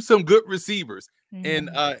 get you some good receivers, and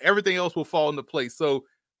everything else will fall into place. So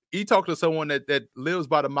you talk to someone that lives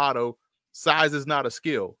by the motto, size is not a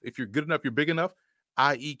skill. If you're good enough, you're big enough,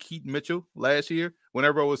 i.e. Keaton Mitchell last year,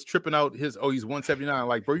 whenever I was tripping out he's 179.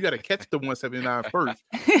 Like, bro, you got to catch the 179 first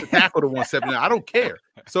to tackle the 179. I don't care.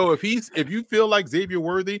 So if you feel like Xavier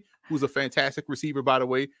Worthy, who's a fantastic receiver, by the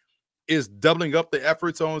way, is doubling up the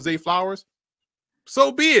efforts on Zay Flowers,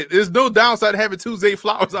 so be it. There's no downside to having 2 Zay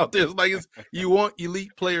Flowers out there. It's like you want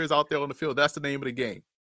elite players out there on the field. That's the name of the game.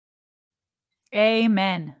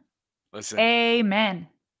 Amen. Listen. Amen.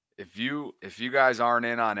 If you guys aren't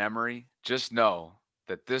in on Emory, just know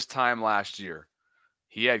that this time last year,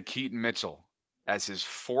 he had Keaton Mitchell as his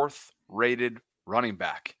 4th rated running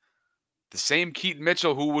back. The same Keaton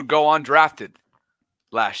Mitchell who would go undrafted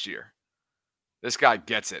last year. This guy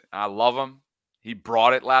gets it. I love him. He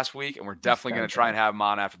brought it last week, and we're definitely going to try and have him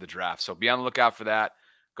on after the draft. So be on the lookout for that.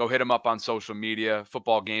 Go hit him up on social media,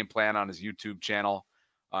 Football Game Plan on his YouTube channel,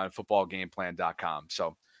 on footballgameplan.com.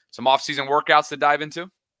 So some off-season workouts to dive into.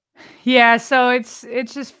 Yeah, so it's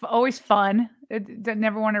just always fun.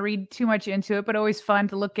 Never want to read too much into it, but always fun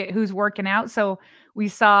to look at who's working out. So we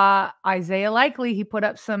saw Isaiah Likely. He put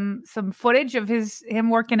up some footage of him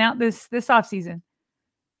working out this offseason.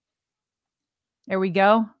 There we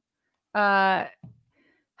go. Oh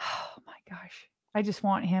my gosh. I just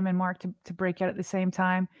want him and Mark to break out at the same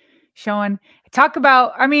time. Talk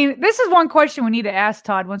about, this is one question we need to ask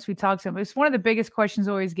Todd once we talk to him. It's one of the biggest questions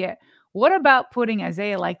I always get. What about putting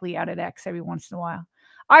Isaiah Likely out at X every once in a while?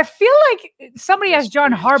 I feel like somebody Yes, asked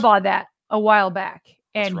John please. Harbaugh that a while back,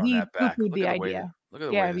 Let's and run he that back. poo-pooed Look the at the way idea. look at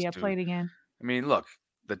the way this Yeah, dude. play it again. I mean, look,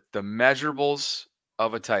 the measurables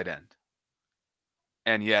of a tight end,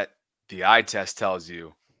 and yet the eye test tells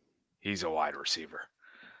you he's a wide receiver.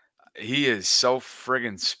 He is so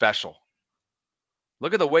friggin' special.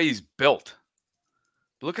 Look at the way he's built.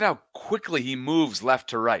 Look at how quickly he moves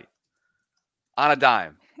left to right on a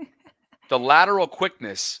dime. The lateral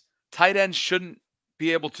quickness, tight ends shouldn't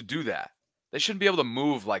be able to do that. They shouldn't be able to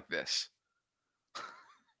move like this.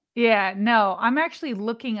 Yeah, no, I'm actually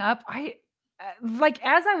looking up. Like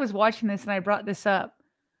as I was watching this and I brought this up,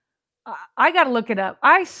 I got to look it up.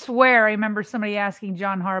 I swear I remember somebody asking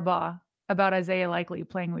John Harbaugh about Isaiah Likely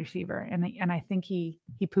playing receiver, and I think he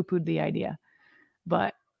poo-pooed the idea.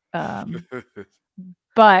 But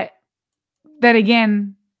but then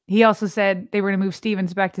again, he also said they were going to move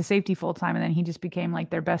Stevens back to safety full time, and then he just became like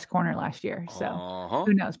their best corner last year. So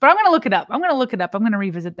who knows? But I'm going to look it up. I'm going to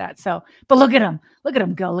revisit that. So, but look at him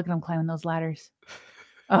go. Look at him climbing those ladders.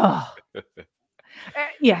 Oh,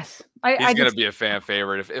 yes. He's going to be a fan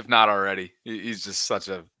favorite, if not already. He's just such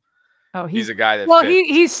a. Oh, he's a guy that. Well,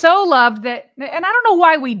 he's so loved that, and I don't know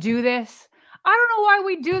why we do this. I don't know why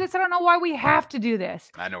we do this. I don't know why we have to do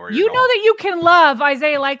this. I know where you you're know going. that you can love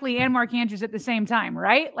Isaiah Likely and Mark Andrews at the same time,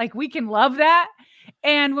 right? Like we can love that.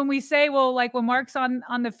 And when we say, well, like when Mark's on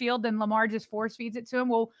the field, then Lamar just force feeds it to him.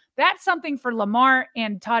 Well, that's something for Lamar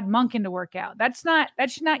and Todd Monken to work out.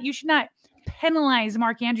 You should not penalize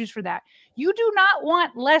Mark Andrews for that. You do not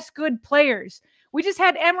want less good players. We just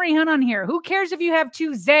had Emery Hunt on here. Who cares if you have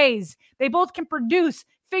two Zays? They both can produce.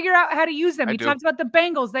 Figure out how to use them. He talked about the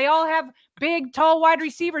Bengals. They all have big, tall, wide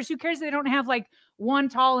receivers. Who cares if they don't have like one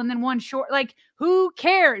tall and then one short? Like, who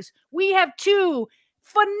cares? We have two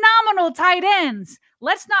phenomenal tight ends.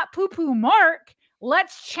 Let's not poo-poo Mark.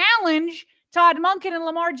 Let's challenge Todd Monken and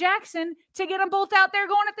Lamar Jackson to get them both out there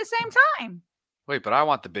going at the same time. Wait, but I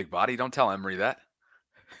want the big body. Don't tell Emery that.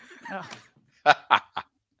 Oh.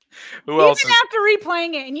 Who else? Even after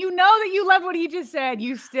replaying it, and you know that you love what he just said,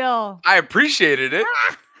 you still. I appreciated it,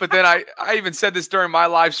 but then I even said this during my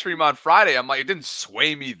live stream on Friday. I'm like, it didn't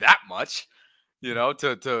sway me that much,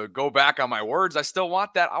 to go back on my words. I still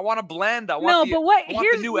want that. I want to blend. I want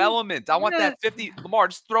the new element. I want that 50. Lamar,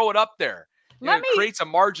 just throw it up there. It creates a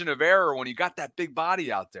margin of error when you got that big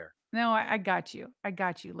body out there. No, I got you.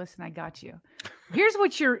 Listen, I got you. Here's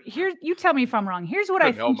what you tell me if I'm wrong. Here's what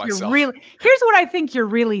I think you're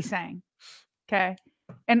really saying. Okay.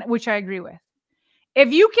 And which I agree with.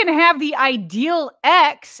 If you can have the ideal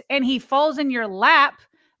X and he falls in your lap,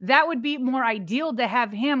 that would be more ideal to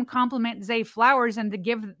have him compliment Zay Flowers and to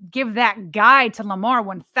give that guy to Lamar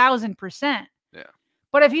 1000%. Yeah.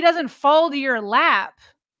 But if he doesn't fall to your lap,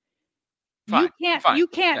 you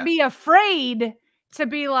can't be afraid to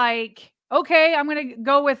be like, okay, I'm going to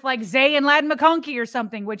go with like Zay and Ladd McConkey or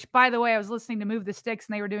something, which, by the way, I was listening to Move the Sticks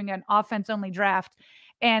and they were doing an offense-only draft.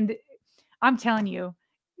 And I'm telling you,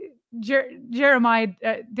 Daniel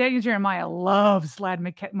Jeremiah loves Ladd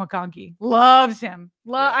McConkey. Loves him.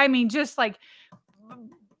 I mean, just like,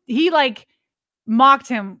 he like mocked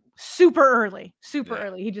him super early.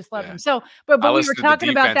 He just loved him. So, but we were talking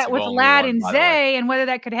about that with Ladd and Zay and whether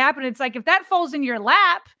that could happen. It's like, if that falls in your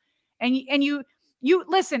lap and you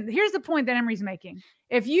listen, here's the point that Emery's making.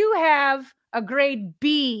 If you have a grade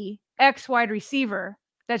B X wide receiver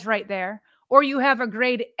that's right there, or you have a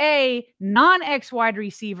grade A non-X wide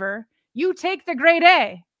receiver, you take the grade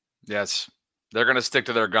A. Yes. They're going to stick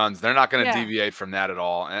to their guns. They're not going to deviate from that at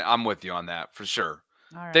all. And I'm with you on that for sure.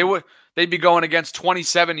 All right. They'd be going against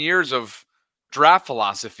 27 years of draft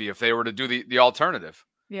philosophy if they were to do the alternative.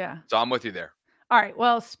 Yeah. So I'm with you there. All right.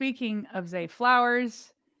 Well, speaking of Zay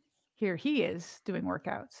Flowers, here he is doing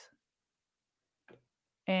workouts.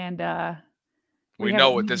 And we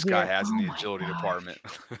know what this guy has in the agility department.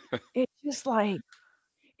 It's just like,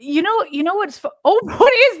 you know what's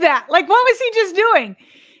what is that? Like, what was he just doing?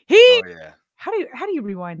 How do you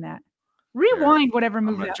rewind that? Rewind whatever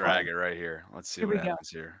move. I'm gonna drag it right here. Let's see what happens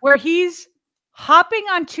here. Where he's hopping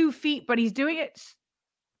on 2 feet, but he's doing it.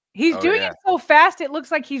 He's doing it so fast it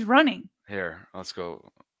looks like he's running. Here, let's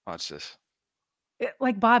go watch this.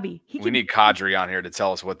 Like Bobby. We need Kadri on here to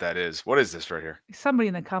tell us what that is. What is this right here? Somebody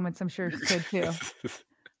in the comments, I'm sure, could too.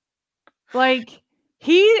 Like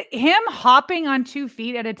him hopping on 2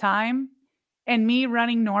 feet at a time and me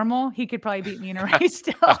running normal, he could probably beat me in a race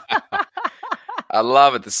still. I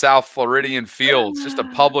love it. The South Floridian fields, just a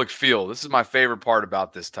public field. This is my favorite part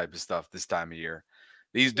about this type of stuff this time of year.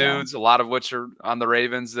 These dudes, a lot of which are on the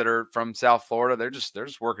Ravens that are from South Florida, they're just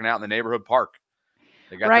working out in the neighborhood park.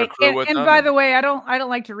 They got right. their crew with and them. by the way, I don't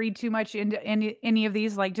like to read too much into any of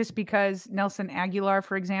these. Like, just because Nelson Aguilar,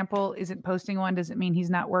 for example, isn't posting one doesn't mean he's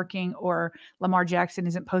not working, or Lamar Jackson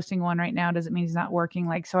isn't posting one right now doesn't mean he's not working.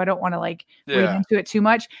 Like, so I don't want to read into it too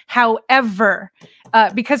much. However,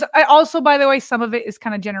 because I also, by the way, some of it is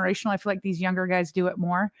kind of generational. I feel like these younger guys do it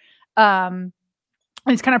more. And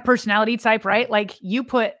it's kind of personality type, right? Like, you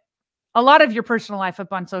put a lot of your personal life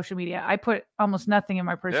up on social media. I put almost nothing in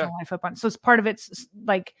my personal life up on. So it's part of it's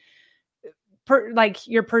like,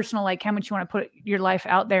 your personal, like how much you want to put your life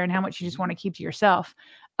out there and how much you just want to keep to yourself.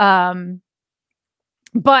 But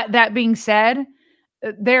that being said,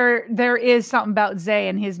 there is something about Zay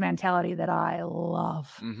and his mentality that I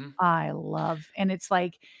love. I love. And it's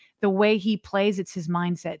like the way he plays, it's his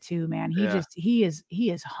mindset too, man. He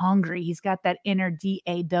is hungry. He's got that inner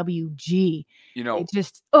DAWG.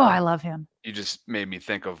 I love him. You just made me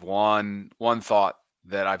think of one thought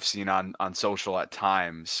that I've seen on social at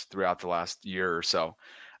times throughout the last year or so.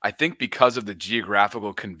 I think because of the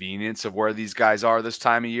geographical convenience of where these guys are this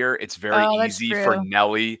time of year, it's very easy for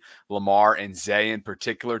Nelly, Lamar, and Zay in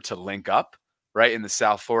particular to link up right in the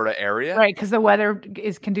South Florida area. Right, because the weather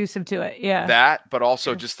is conducive to it. Yeah. That, but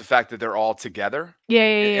also just the fact that they're all together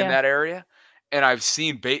in that area. And I've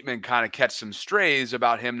seen Bateman kind of catch some strays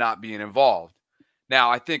about him not being involved. Now,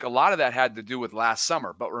 I think a lot of that had to do with last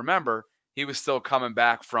summer, but remember, he was still coming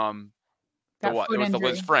back from it was the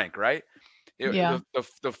Liz Frank, right?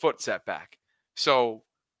 The foot setback. So,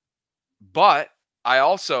 but I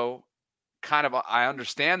also I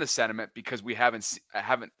understand the sentiment because I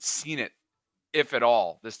haven't seen it, if at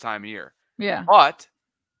all, this time of year. Yeah. But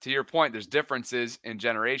to your point, there's differences in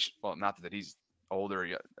generation. Well, not that he's older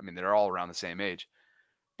yet. I mean, they're all around the same age,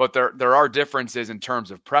 but there are differences in terms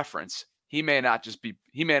of preference. He may not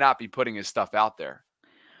be putting his stuff out there.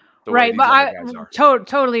 Right, but I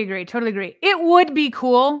totally agree. It would be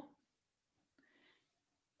cool,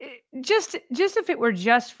 just if it were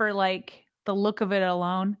just for like the look of it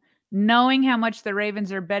alone, knowing how much the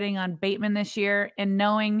Ravens are betting on Bateman this year, and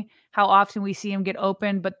knowing how often we see him get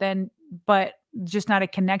open, but just not a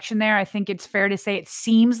connection there. I think it's fair to say it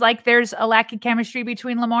seems like there's a lack of chemistry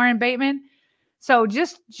between Lamar and Bateman. So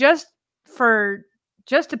just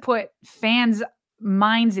to put fans'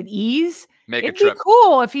 minds at ease, it'd be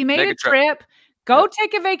cool if he made a trip, go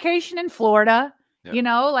take a vacation in Florida,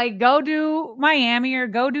 like go do Miami or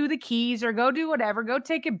go do the Keys or go do whatever, go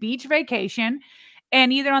take a beach vacation,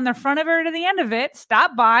 and either on the front of it or the end of it,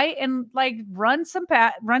 stop by and like run some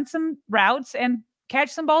routes and catch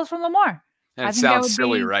some balls from Lamar. And it sounds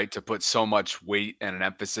silly, right, to put so much weight and an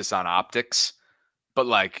emphasis on optics, but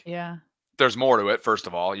like, there's more to it. First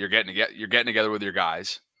of all, you're getting together with your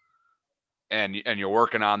guys, and you're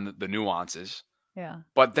working on the nuances. Yeah.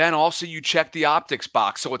 But then also you check the optics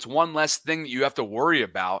box, so it's one less thing that you have to worry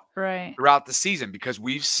about throughout the season, because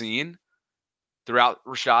we've seen throughout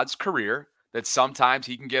Rashad's career that sometimes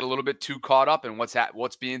he can get a little bit too caught up in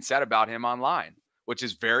what's being said about him online, which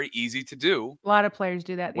is very easy to do. A lot of players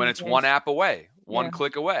do that when it's one app away, one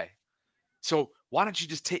click away. So why don't you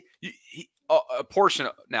just take a portion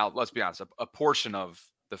of, now let's be honest, a portion of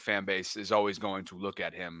the fan base is always going to look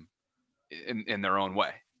at him in their own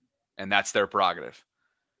way, and that's their prerogative.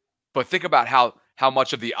 But think about how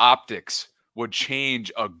much of the optics would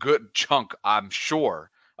change a good chunk, I'm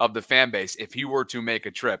sure, of the fan base if he were to make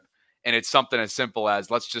a trip. And it's something as simple as,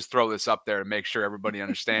 let's just throw this up there and make sure everybody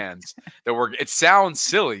understands that it sounds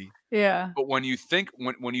silly. Yeah. But when you think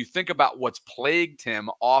about what's plagued him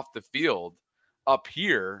off the field up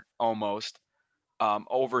here almost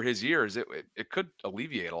over his years, it could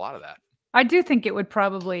alleviate a lot of that. I do think it would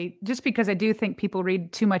probably, just because I do think people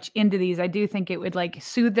read too much into these, I do think it would like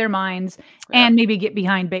soothe their minds and maybe get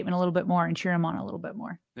behind Bateman a little bit more and cheer him on a little bit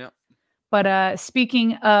more. Yeah. But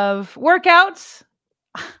speaking of workouts,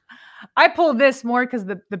 I pulled this more because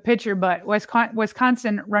the pitcher, but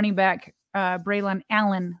Wisconsin running back Braylon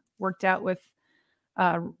Allen worked out with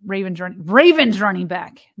Ravens running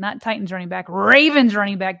back, not Titans running back, Ravens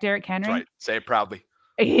running back Derrick Henry. That's right. Say it proudly.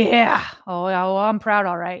 Yeah. Oh, well, I'm proud.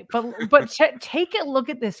 All right. But take a look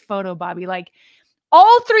at this photo, Bobby. Like,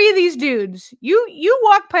 all three of these dudes, you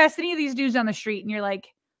walk past any of these dudes on the street and you're like,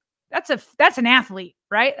 that's an athlete,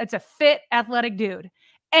 right? That's a fit, athletic dude.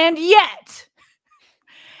 And yet,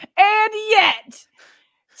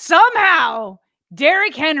 somehow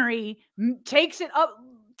Derrick Henry takes it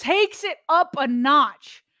up a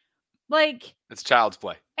notch. Like, it's child's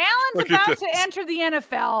play. Allen's about to enter the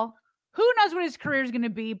NFL. Who knows what his career is going to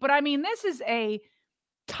be? But I mean, this is a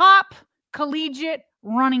top collegiate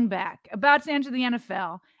running back about to enter the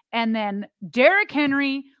NFL. And then Derrick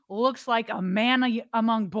Henry looks like a man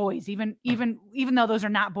among boys, even though those are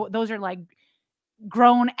not those are like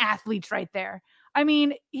grown athletes right there. I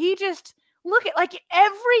mean, he just look at like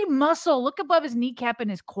every muscle, look above his kneecap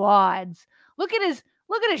and his quads. Look at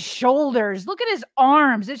his shoulders, look at his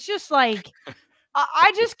arms. It's just like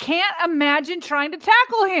I just can't imagine trying to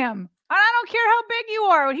tackle him. And I don't care how big you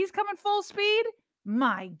are when he's coming full speed.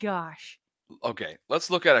 My gosh. Okay, let's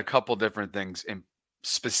look at a couple different things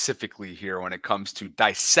specifically here when it comes to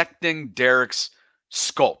dissecting Derek's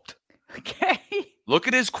sculpt. Okay. Look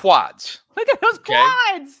at his quads. Look at those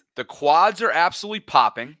quads. The quads are absolutely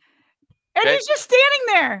popping. And he's just standing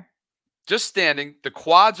there. Just standing. The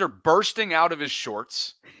quads are bursting out of his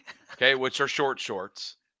shorts, okay, which are short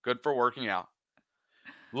shorts. Good for working out.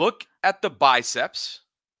 Look at the biceps.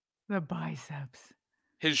 The biceps.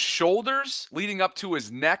 His shoulders leading up to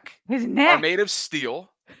his neck are made of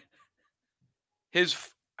steel. His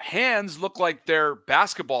hands look like they're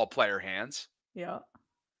basketball player hands. Yeah.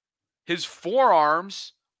 His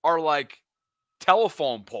forearms are like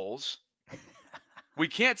telephone poles. We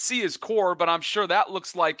can't see his core, but I'm sure that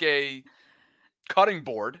looks like a cutting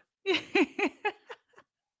board.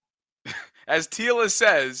 As Tila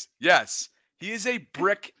says, yes, he is a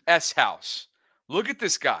brick S house. Look at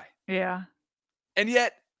this guy. Yeah. And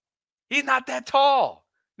yet, he's not that tall.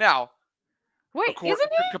 Now, wait, isn't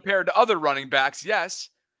he? Compared to other running backs, yes.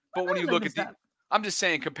 But when you look at I'm just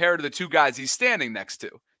saying, compared to the two guys he's standing next to,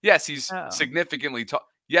 yes, he's significantly tall.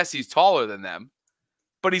 Yes, he's taller than them,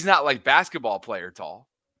 but he's not like basketball player tall.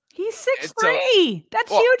 He's 6'3".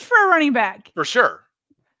 That's huge for a running back. For sure.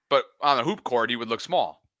 But on the hoop court, he would look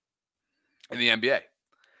small in the NBA.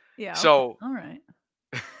 Yeah. So, all right.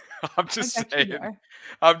 I'm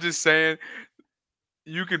just saying,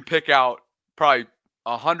 you can pick out probably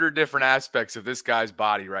 100 different aspects of this guy's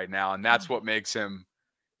body right now, and that's what makes him.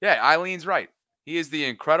 Yeah, Eileen's right. He is the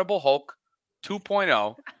Incredible Hulk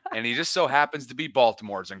 2.0, and he just so happens to be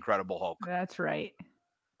Baltimore's Incredible Hulk. That's right.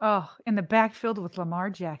 Oh, in the backfield with Lamar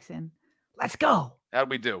Jackson. Let's go. That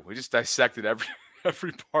we do. We just dissected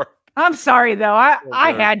every part. I'm sorry though.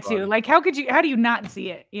 I had to. Like, how do you not see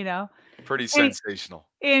it? You know? Pretty sensational.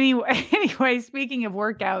 Anyway, speaking of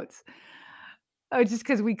workouts, just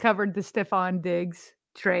because we covered the Stephon Diggs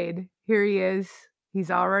trade, here he is. He's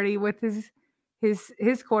already with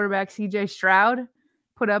his quarterback, CJ Stroud,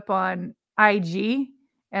 put up on IG,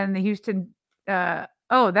 and the Houston.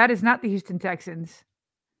 That is not the Houston Texans.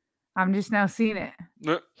 I'm just now seeing it.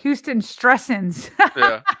 Houston Stressins.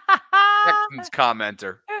 Yeah. Texans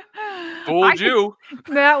commenter. Fooled you.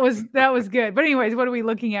 That was good. But anyways, what are we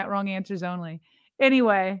looking at? Wrong answers only.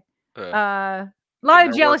 Anyway, a lot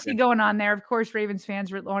of jealousy going on there. Of course, Ravens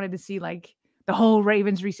fans wanted to see like the whole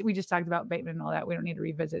Ravens. We just talked about Bateman and all that. We don't need to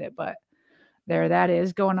revisit it, but there that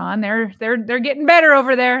is going on. They're getting better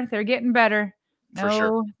over there. They're getting better.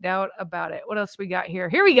 No doubt about it. What else we got here?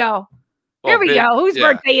 Here we go. Here we go. Whose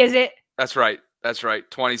birthday is it? That's right.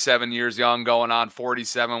 27 years young, going on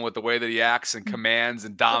 47 with the way that he acts and commands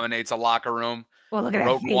and dominates a locker room. Well, look at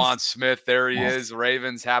that face. Roquan Smith, there he is.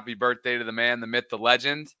 Ravens, happy birthday to the man, the myth, the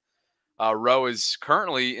legend. Ro is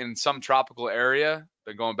currently in some tropical area.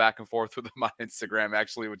 Been going back and forth with him on Instagram,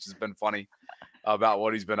 actually, which has been funny about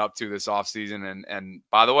what he's been up to this offseason. And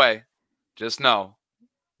by the way, just know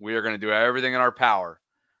we are going to do everything in our power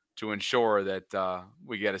to ensure that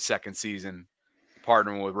we get a second season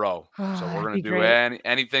partnering with Ro. So we're going to do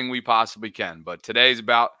anything we possibly can. But today's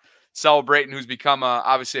about celebrating who's become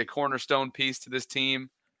obviously a cornerstone piece to this team.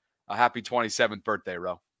 A happy 27th birthday,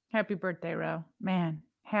 Ro. Happy birthday, Ro. Man,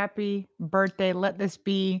 happy birthday. Let this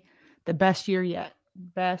be the best year yet.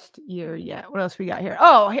 Best year yet. What else we got here?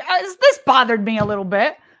 Oh, this bothered me a little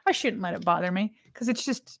bit. I shouldn't let it bother me because it's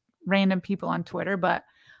just random people on Twitter. But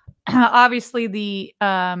obviously the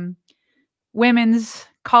women's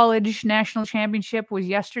college national championship was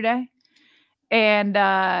yesterday, and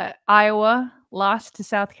Iowa lost to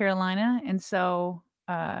South Carolina, and so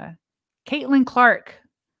Caitlin Clark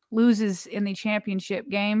loses in the championship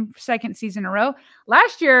game, second season in a row.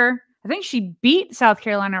 Last year, I think she beat South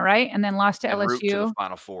Carolina, right, and then lost to LSU. To the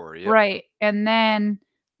Final Four, yep. Right, and then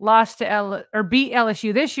lost to beat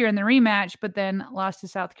LSU this year in the rematch, but then lost to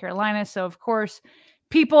South Carolina. So of course,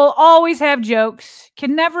 people always have jokes,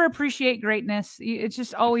 can never appreciate greatness. It's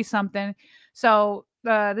just always something. So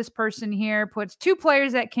this person here puts two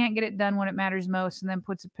players that can't get it done when it matters most, and then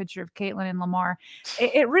puts a picture of Caitlin and Lamar.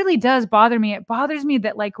 It really does bother me. It bothers me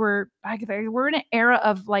that like we're in an era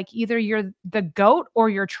of like either you're the GOAT or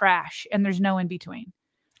you're trash, and there's no in between.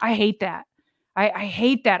 I hate that. I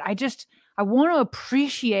hate that. I want to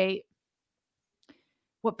appreciate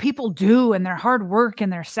what people do and their hard work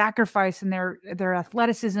and their sacrifice and their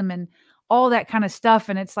athleticism and all that kind of stuff.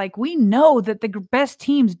 And it's like, we know that the best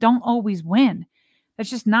teams don't always win. It's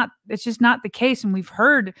just not the case. And I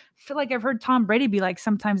feel like I've heard Tom Brady be like,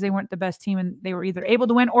 sometimes they weren't the best team and they were either able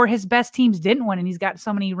to win or his best teams didn't win. And he's got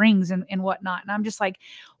so many rings and whatnot. And I'm just like,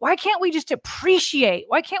 why can't we just appreciate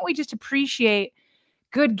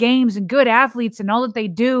good games and good athletes and all that they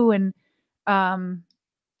do? And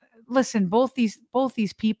listen, both these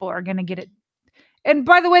people are going to get it. And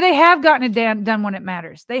by the way, they have gotten it done when it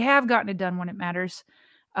matters.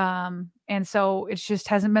 And so it just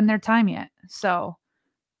hasn't been their time yet. So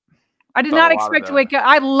I did not expect to wake up.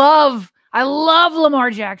 I love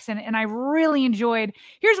Lamar Jackson, and I really enjoyed.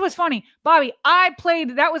 Here's what's funny, Bobby.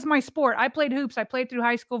 That was my sport. I played hoops. I played through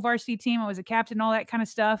high school varsity team. I was a captain, all that kind of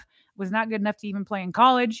stuff. Was not good enough to even play in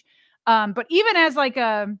college. But even as like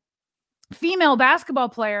a female basketball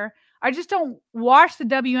player, I just don't watch the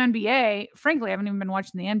WNBA. Frankly, I haven't even been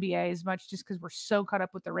watching the NBA as much just because we're so caught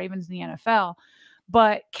up with the Ravens in the NFL.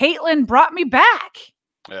 But Caitlin brought me back.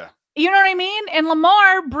 Yeah. You know what I mean? And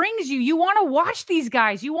Lamar brings you. You want to watch these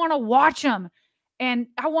guys. You want to watch them. And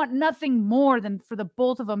I want nothing more than for the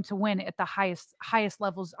both of them to win at the highest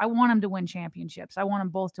levels. I want them to win championships. I want them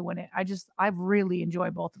both to win it. I really enjoy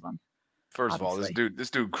both of them. First of all, this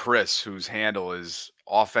dude Chris, whose handle is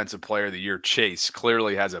Offensive Player of the Year Chase,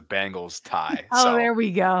 clearly has a Bengals tie. Oh, so there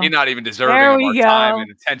we go. He's not even deserving of our time and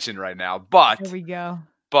attention right now. But there we go.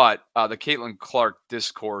 But the Caitlin Clark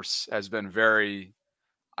discourse has been very,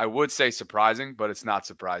 I would say, surprising, but it's not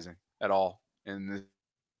surprising at all in the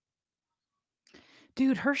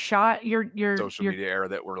dude. Her shot, your social media era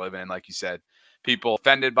that we're living in, like you said, people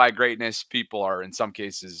offended by greatness. People are in some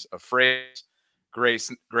cases afraid.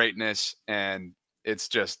 Greatness, and it's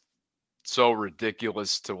just so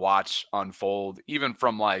ridiculous to watch unfold, even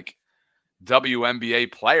from like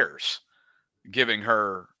WNBA players giving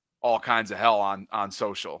her all kinds of hell on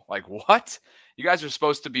social. Like, what? You guys are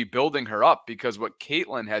supposed to be building her up, because what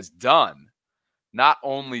Caitlin has done, not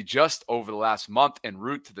only just over the last month en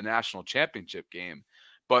route to the national championship game,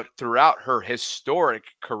 but throughout her historic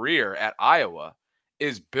career at Iowa,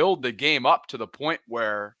 is build the game up to the point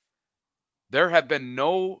where there's been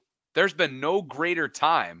no greater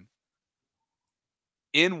time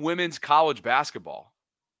in women's college basketball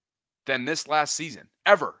than this last season,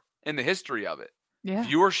 ever in the history of it. Yeah.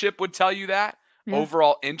 Viewership would tell you that. Yeah.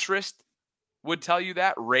 Overall interest would tell you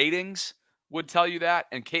that. Ratings would tell you that.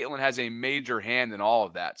 And Caitlin has a major hand in all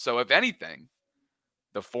of that. So if anything,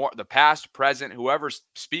 the past, present, whoever's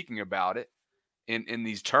speaking about it in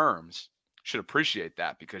these terms should appreciate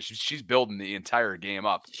that, because she's building the entire game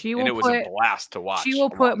up. And it was a blast to watch. She will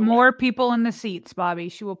put more people in the seats, Bobby.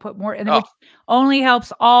 She will put more, which only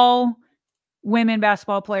helps all women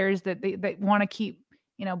basketball players that want to keep,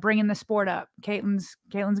 bringing the sport up. Caitlin's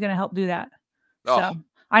going to help do that. So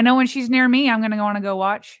I know when she's near me, I'm going to want to go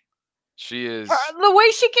watch. She is. The way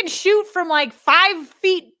she can shoot from like 5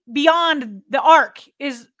 feet beyond the arc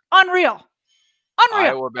is unreal.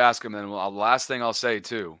 Iowa basketball. And the last thing I'll say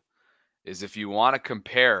too is, if you want to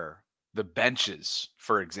compare the benches,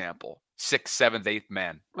 for example, 6th, 7th, 8th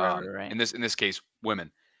man, right. in this case,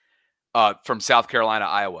 women, from South Carolina,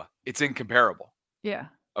 Iowa, it's incomparable. Yeah.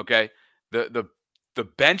 Okay. The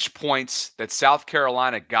bench points that South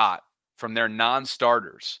Carolina got from their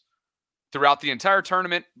non-starters throughout the entire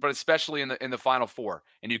tournament, but especially in the Final Four,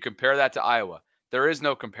 and you compare that to Iowa, there is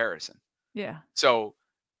no comparison. Yeah. So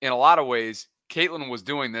in a lot of ways, Caitlin was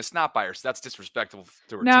doing this not by herself. That's disrespectful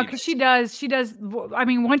to her. No, because she does. I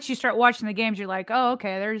mean, once you start watching the games, you're like, oh,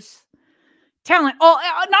 okay, there's talent. Oh,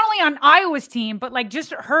 not only on Iowa's team, but like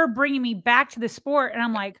just her bringing me back to the sport. And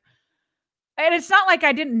I'm like, and it's not like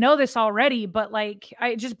I didn't know this already, but like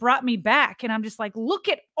it just brought me back. And I'm just like, look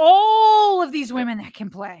at all of these women that can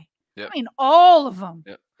play. Yep. I mean, all of them.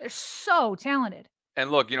 Yep. They're so talented. And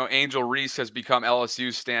look, Angel Reese has become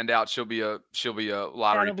LSU's standout. She'll be a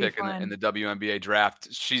lottery pick in the WNBA draft.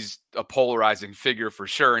 She's a polarizing figure for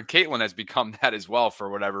sure, and Caitlin has become that as well for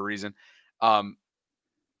whatever reason.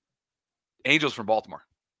 Angel's from Baltimore,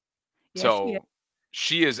 so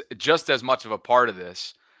she is just as much of a part of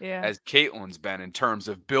this as Caitlin's been in terms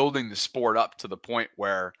of building the sport up to the point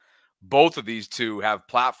where both of these two have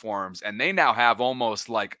platforms, and they now have almost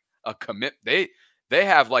like a commit. They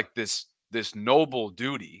have like this noble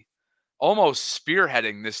duty, almost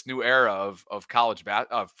spearheading this new era of college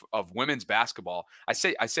of women's basketball. I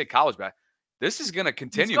say college basketball. This is going to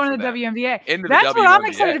continue. It's going to the WNBA. That's what I'm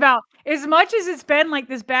excited about. As much as it's been like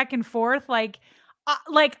this back and forth, like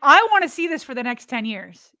I want to see this for the next 10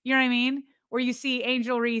 years. You know what I mean? where you see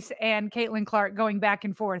Angel Reese and Caitlin Clark going back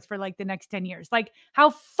and forth for like the next 10 years. Like, how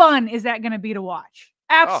fun is that going to be to watch?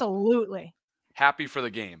 Absolutely. Happy for the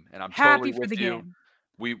game. And I'm Happy totally for with the you. game.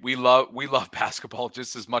 We love basketball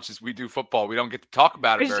just as much as we do football. We don't get to talk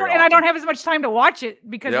about it very often. And I don't have as much time to watch it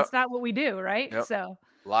because Yep. it's not what we do, right? Yep. So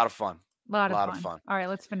a lot of fun. A lot of fun. All right,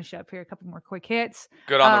 let's finish up here. A couple more quick hits.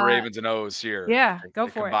 Good on the Ravens and O's here. Yeah, go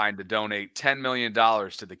for it. Combined to donate $10 million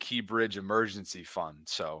to the Key Bridge Emergency Fund.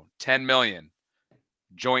 So $10 million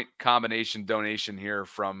joint combination donation here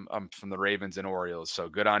from the Ravens and Orioles. So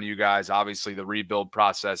good on you guys. Obviously, the rebuild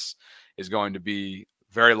process is going to be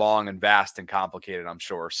very long and vast and complicated, I'm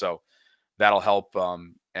sure. So that'll help,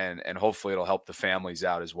 and hopefully it'll help the families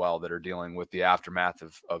out as well that are dealing with the aftermath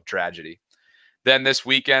of tragedy. Then this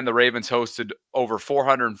weekend, the Ravens hosted over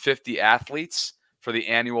 450 athletes for the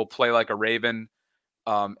annual Play Like a Raven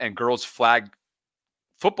and girls flag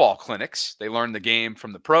football clinics. They learned the game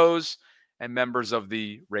from the pros and members of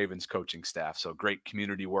the Ravens coaching staff. So great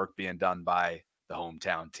community work being done by the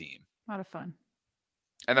hometown team. A lot of fun.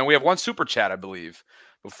 And then we have one super chat, I believe,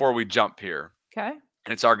 before we jump here. Okay.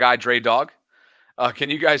 And it's our guy, Dre Dog. Can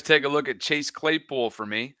you guys take a look at Chase Claypool for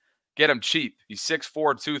me? Get him cheap. He's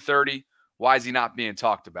 6'4", 230. Why is he not being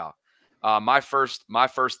talked about? My first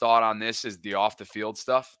thought on this is the off the field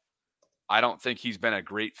stuff. I don't think he's been a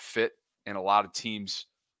great fit in a lot of teams'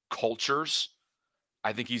 cultures.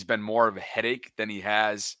 I think he's been more of a headache than he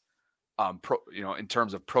has, in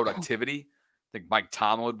terms of productivity. I think Mike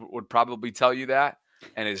Tomlin would probably tell you that,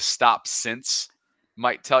 and his stop since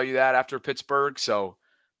might tell you that after Pittsburgh. So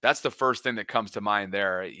that's the first thing that comes to mind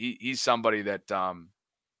there. He's somebody that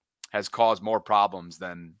has caused more problems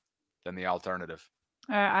than the alternative.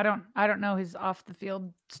 I don't know his off the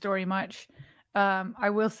field story much. I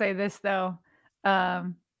will say this though.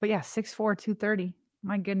 But yeah, 6'4", 230.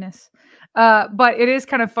 My goodness. But it is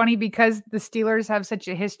kind of funny because the Steelers have such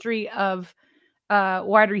a history of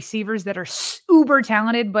wide receivers that are uber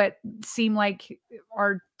talented, but seem like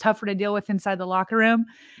are tougher to deal with inside the locker room.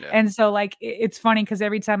 Yeah. And so like, it's funny because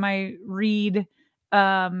every time I read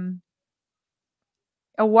a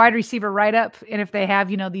wide receiver write up, and if they have,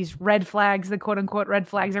 these red flags, the quote unquote red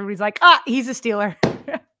flags, everybody's like, he's a Steeler.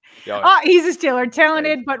 He's a Steeler.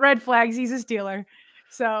 Talented, but red flags. He's a Steeler.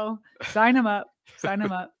 So sign him up. Sign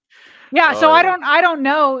him up. Yeah. So I don't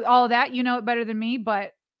know all that. You know it better than me,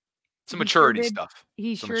 but it's maturity stuff.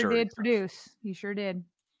 He sure did produce. He sure did.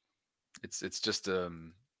 It's just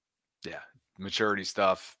maturity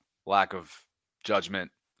stuff, lack of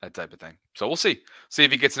judgment, that type of thing. So we'll see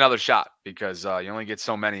if he gets another shot, because you only get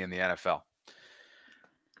so many in the NFL.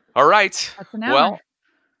 All right. Well,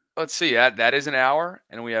 let's see. That is an hour,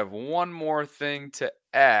 and we have one more thing to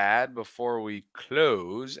add before we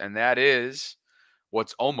close, and that is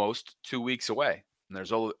what's almost 2 weeks away. And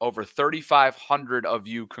there's over 3,500 of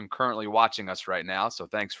you concurrently watching us right now. So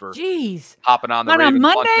thanks for hopping on the on a Ravens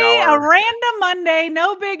Monday, a random Monday,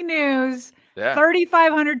 no big news. Yeah.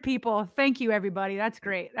 3,500 people. Thank you, everybody. That's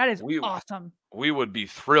great. That is awesome. We would be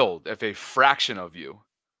thrilled if a fraction of you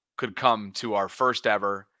could come to our first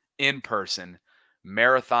ever in-person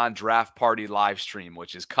marathon draft party live stream,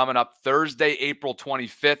 which is coming up Thursday, April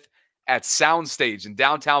 25th at Soundstage in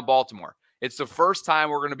downtown Baltimore. It's the first time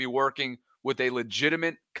we're going to be working with a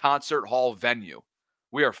legitimate concert hall venue.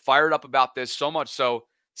 We are fired up about this, so much so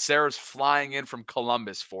Sarah's flying in from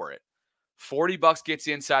Columbus for it. $40 gets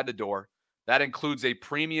you inside the door. That includes a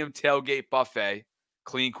premium tailgate buffet.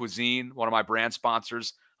 Clean Cuisine, one of my brand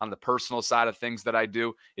sponsors on the personal side of things that I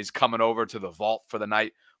do, is coming over to the vault for the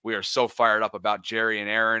night. We are so fired up about Jerry and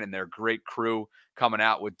Aaron and their great crew coming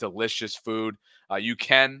out with delicious food. You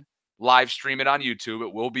can live stream it on YouTube.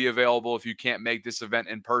 It will be available if you can't make this event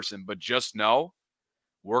in person, but just know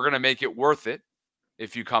we're going to make it worth it.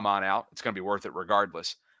 If you come on out, it's going to be worth it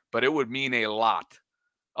regardless, but it would mean a lot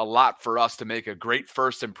for us to make a great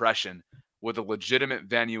first impression with a legitimate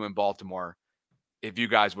venue in Baltimore. If you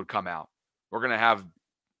guys would come out, we're going to have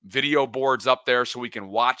video boards up there so we can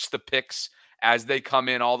watch the picks as they come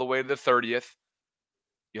in all the way to the 30th.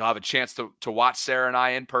 You'll have a chance to watch Sarah and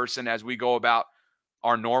I in person as we go about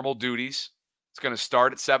our normal duties. It's going to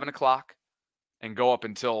start at 7 o'clock and go up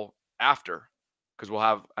until after, because we'll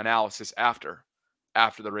have analysis after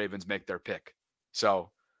the Ravens make their pick. So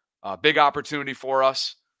big opportunity for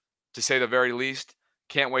us, to say the very least.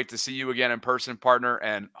 Can't wait to see you again in person, partner,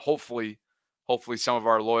 and hopefully some of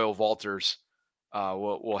our loyal vaulters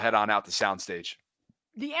will head on out to Soundstage.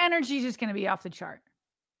 The energy is just going to be off the chart.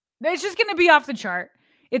 It's just going to be off the chart.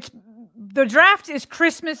 The draft is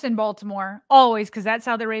Christmas in Baltimore, always, because that's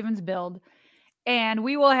how the Ravens build. And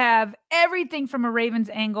we will have everything from a Ravens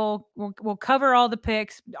angle. We'll cover all the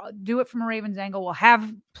picks, do it from a Ravens angle. We'll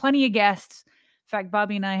have plenty of guests. In fact,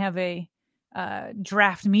 Bobby and I have a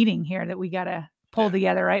draft meeting here that we got to pull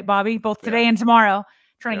together, right, Bobby? Both today and tomorrow,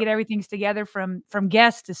 trying to get everything together from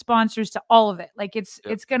guests to sponsors to all of it. Like it's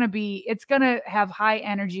going to have high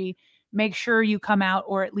energy. Make sure you come out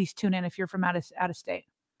or at least tune in if you're from out of state.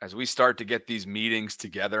 As we start to get these meetings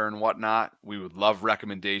together and whatnot, we would love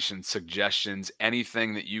recommendations, suggestions,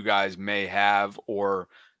 anything that you guys may have or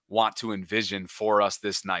want to envision for us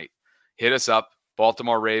this night. Hit us up,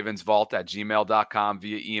 BaltimoreRavensVault at gmail.com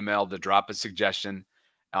via email to drop a suggestion.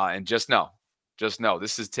 And just know,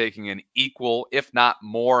 this is taking an equal, if not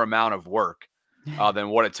more amount of work than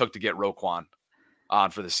what it took to get Roquan on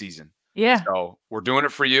for the season. Yeah. So we're doing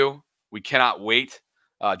it for you. We cannot wait.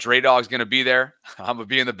 Dre Dog's going to be there. I'm going to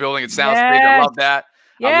be in the building at Soundstage. I love that.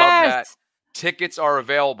 I love that. Tickets are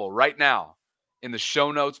available right now in the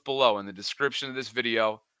show notes below, in the description of this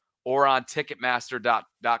video, or on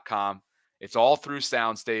Ticketmaster.com. It's all through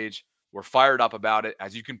Soundstage. We're fired up about it,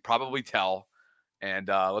 as you can probably tell. And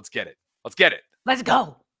let's get it. Let's get it. Let's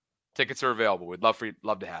go. Tickets are available. We'd love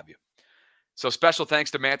to have you. So special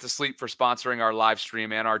thanks to Manta Sleep for sponsoring our live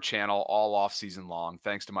stream and our channel all off season long.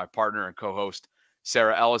 Thanks to my partner and co-host,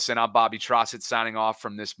 Sarah Ellison. I'm Bobby Trossett signing off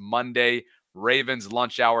from this Monday Ravens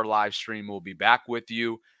lunch hour live stream. We'll be back with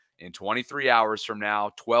you in 23 hours from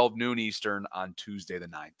now, 12 noon Eastern on Tuesday the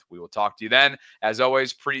 9th. We will talk to you then. As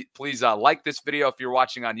always, please like this video if you're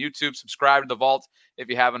watching on YouTube. Subscribe to The Vault if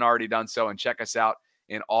you haven't already done so, and check us out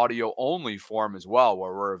in audio-only form as well,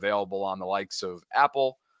 where we're available on the likes of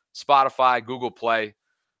Apple, Spotify, Google Play,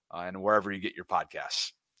 and wherever you get your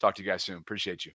podcasts. Talk to you guys soon. Appreciate you.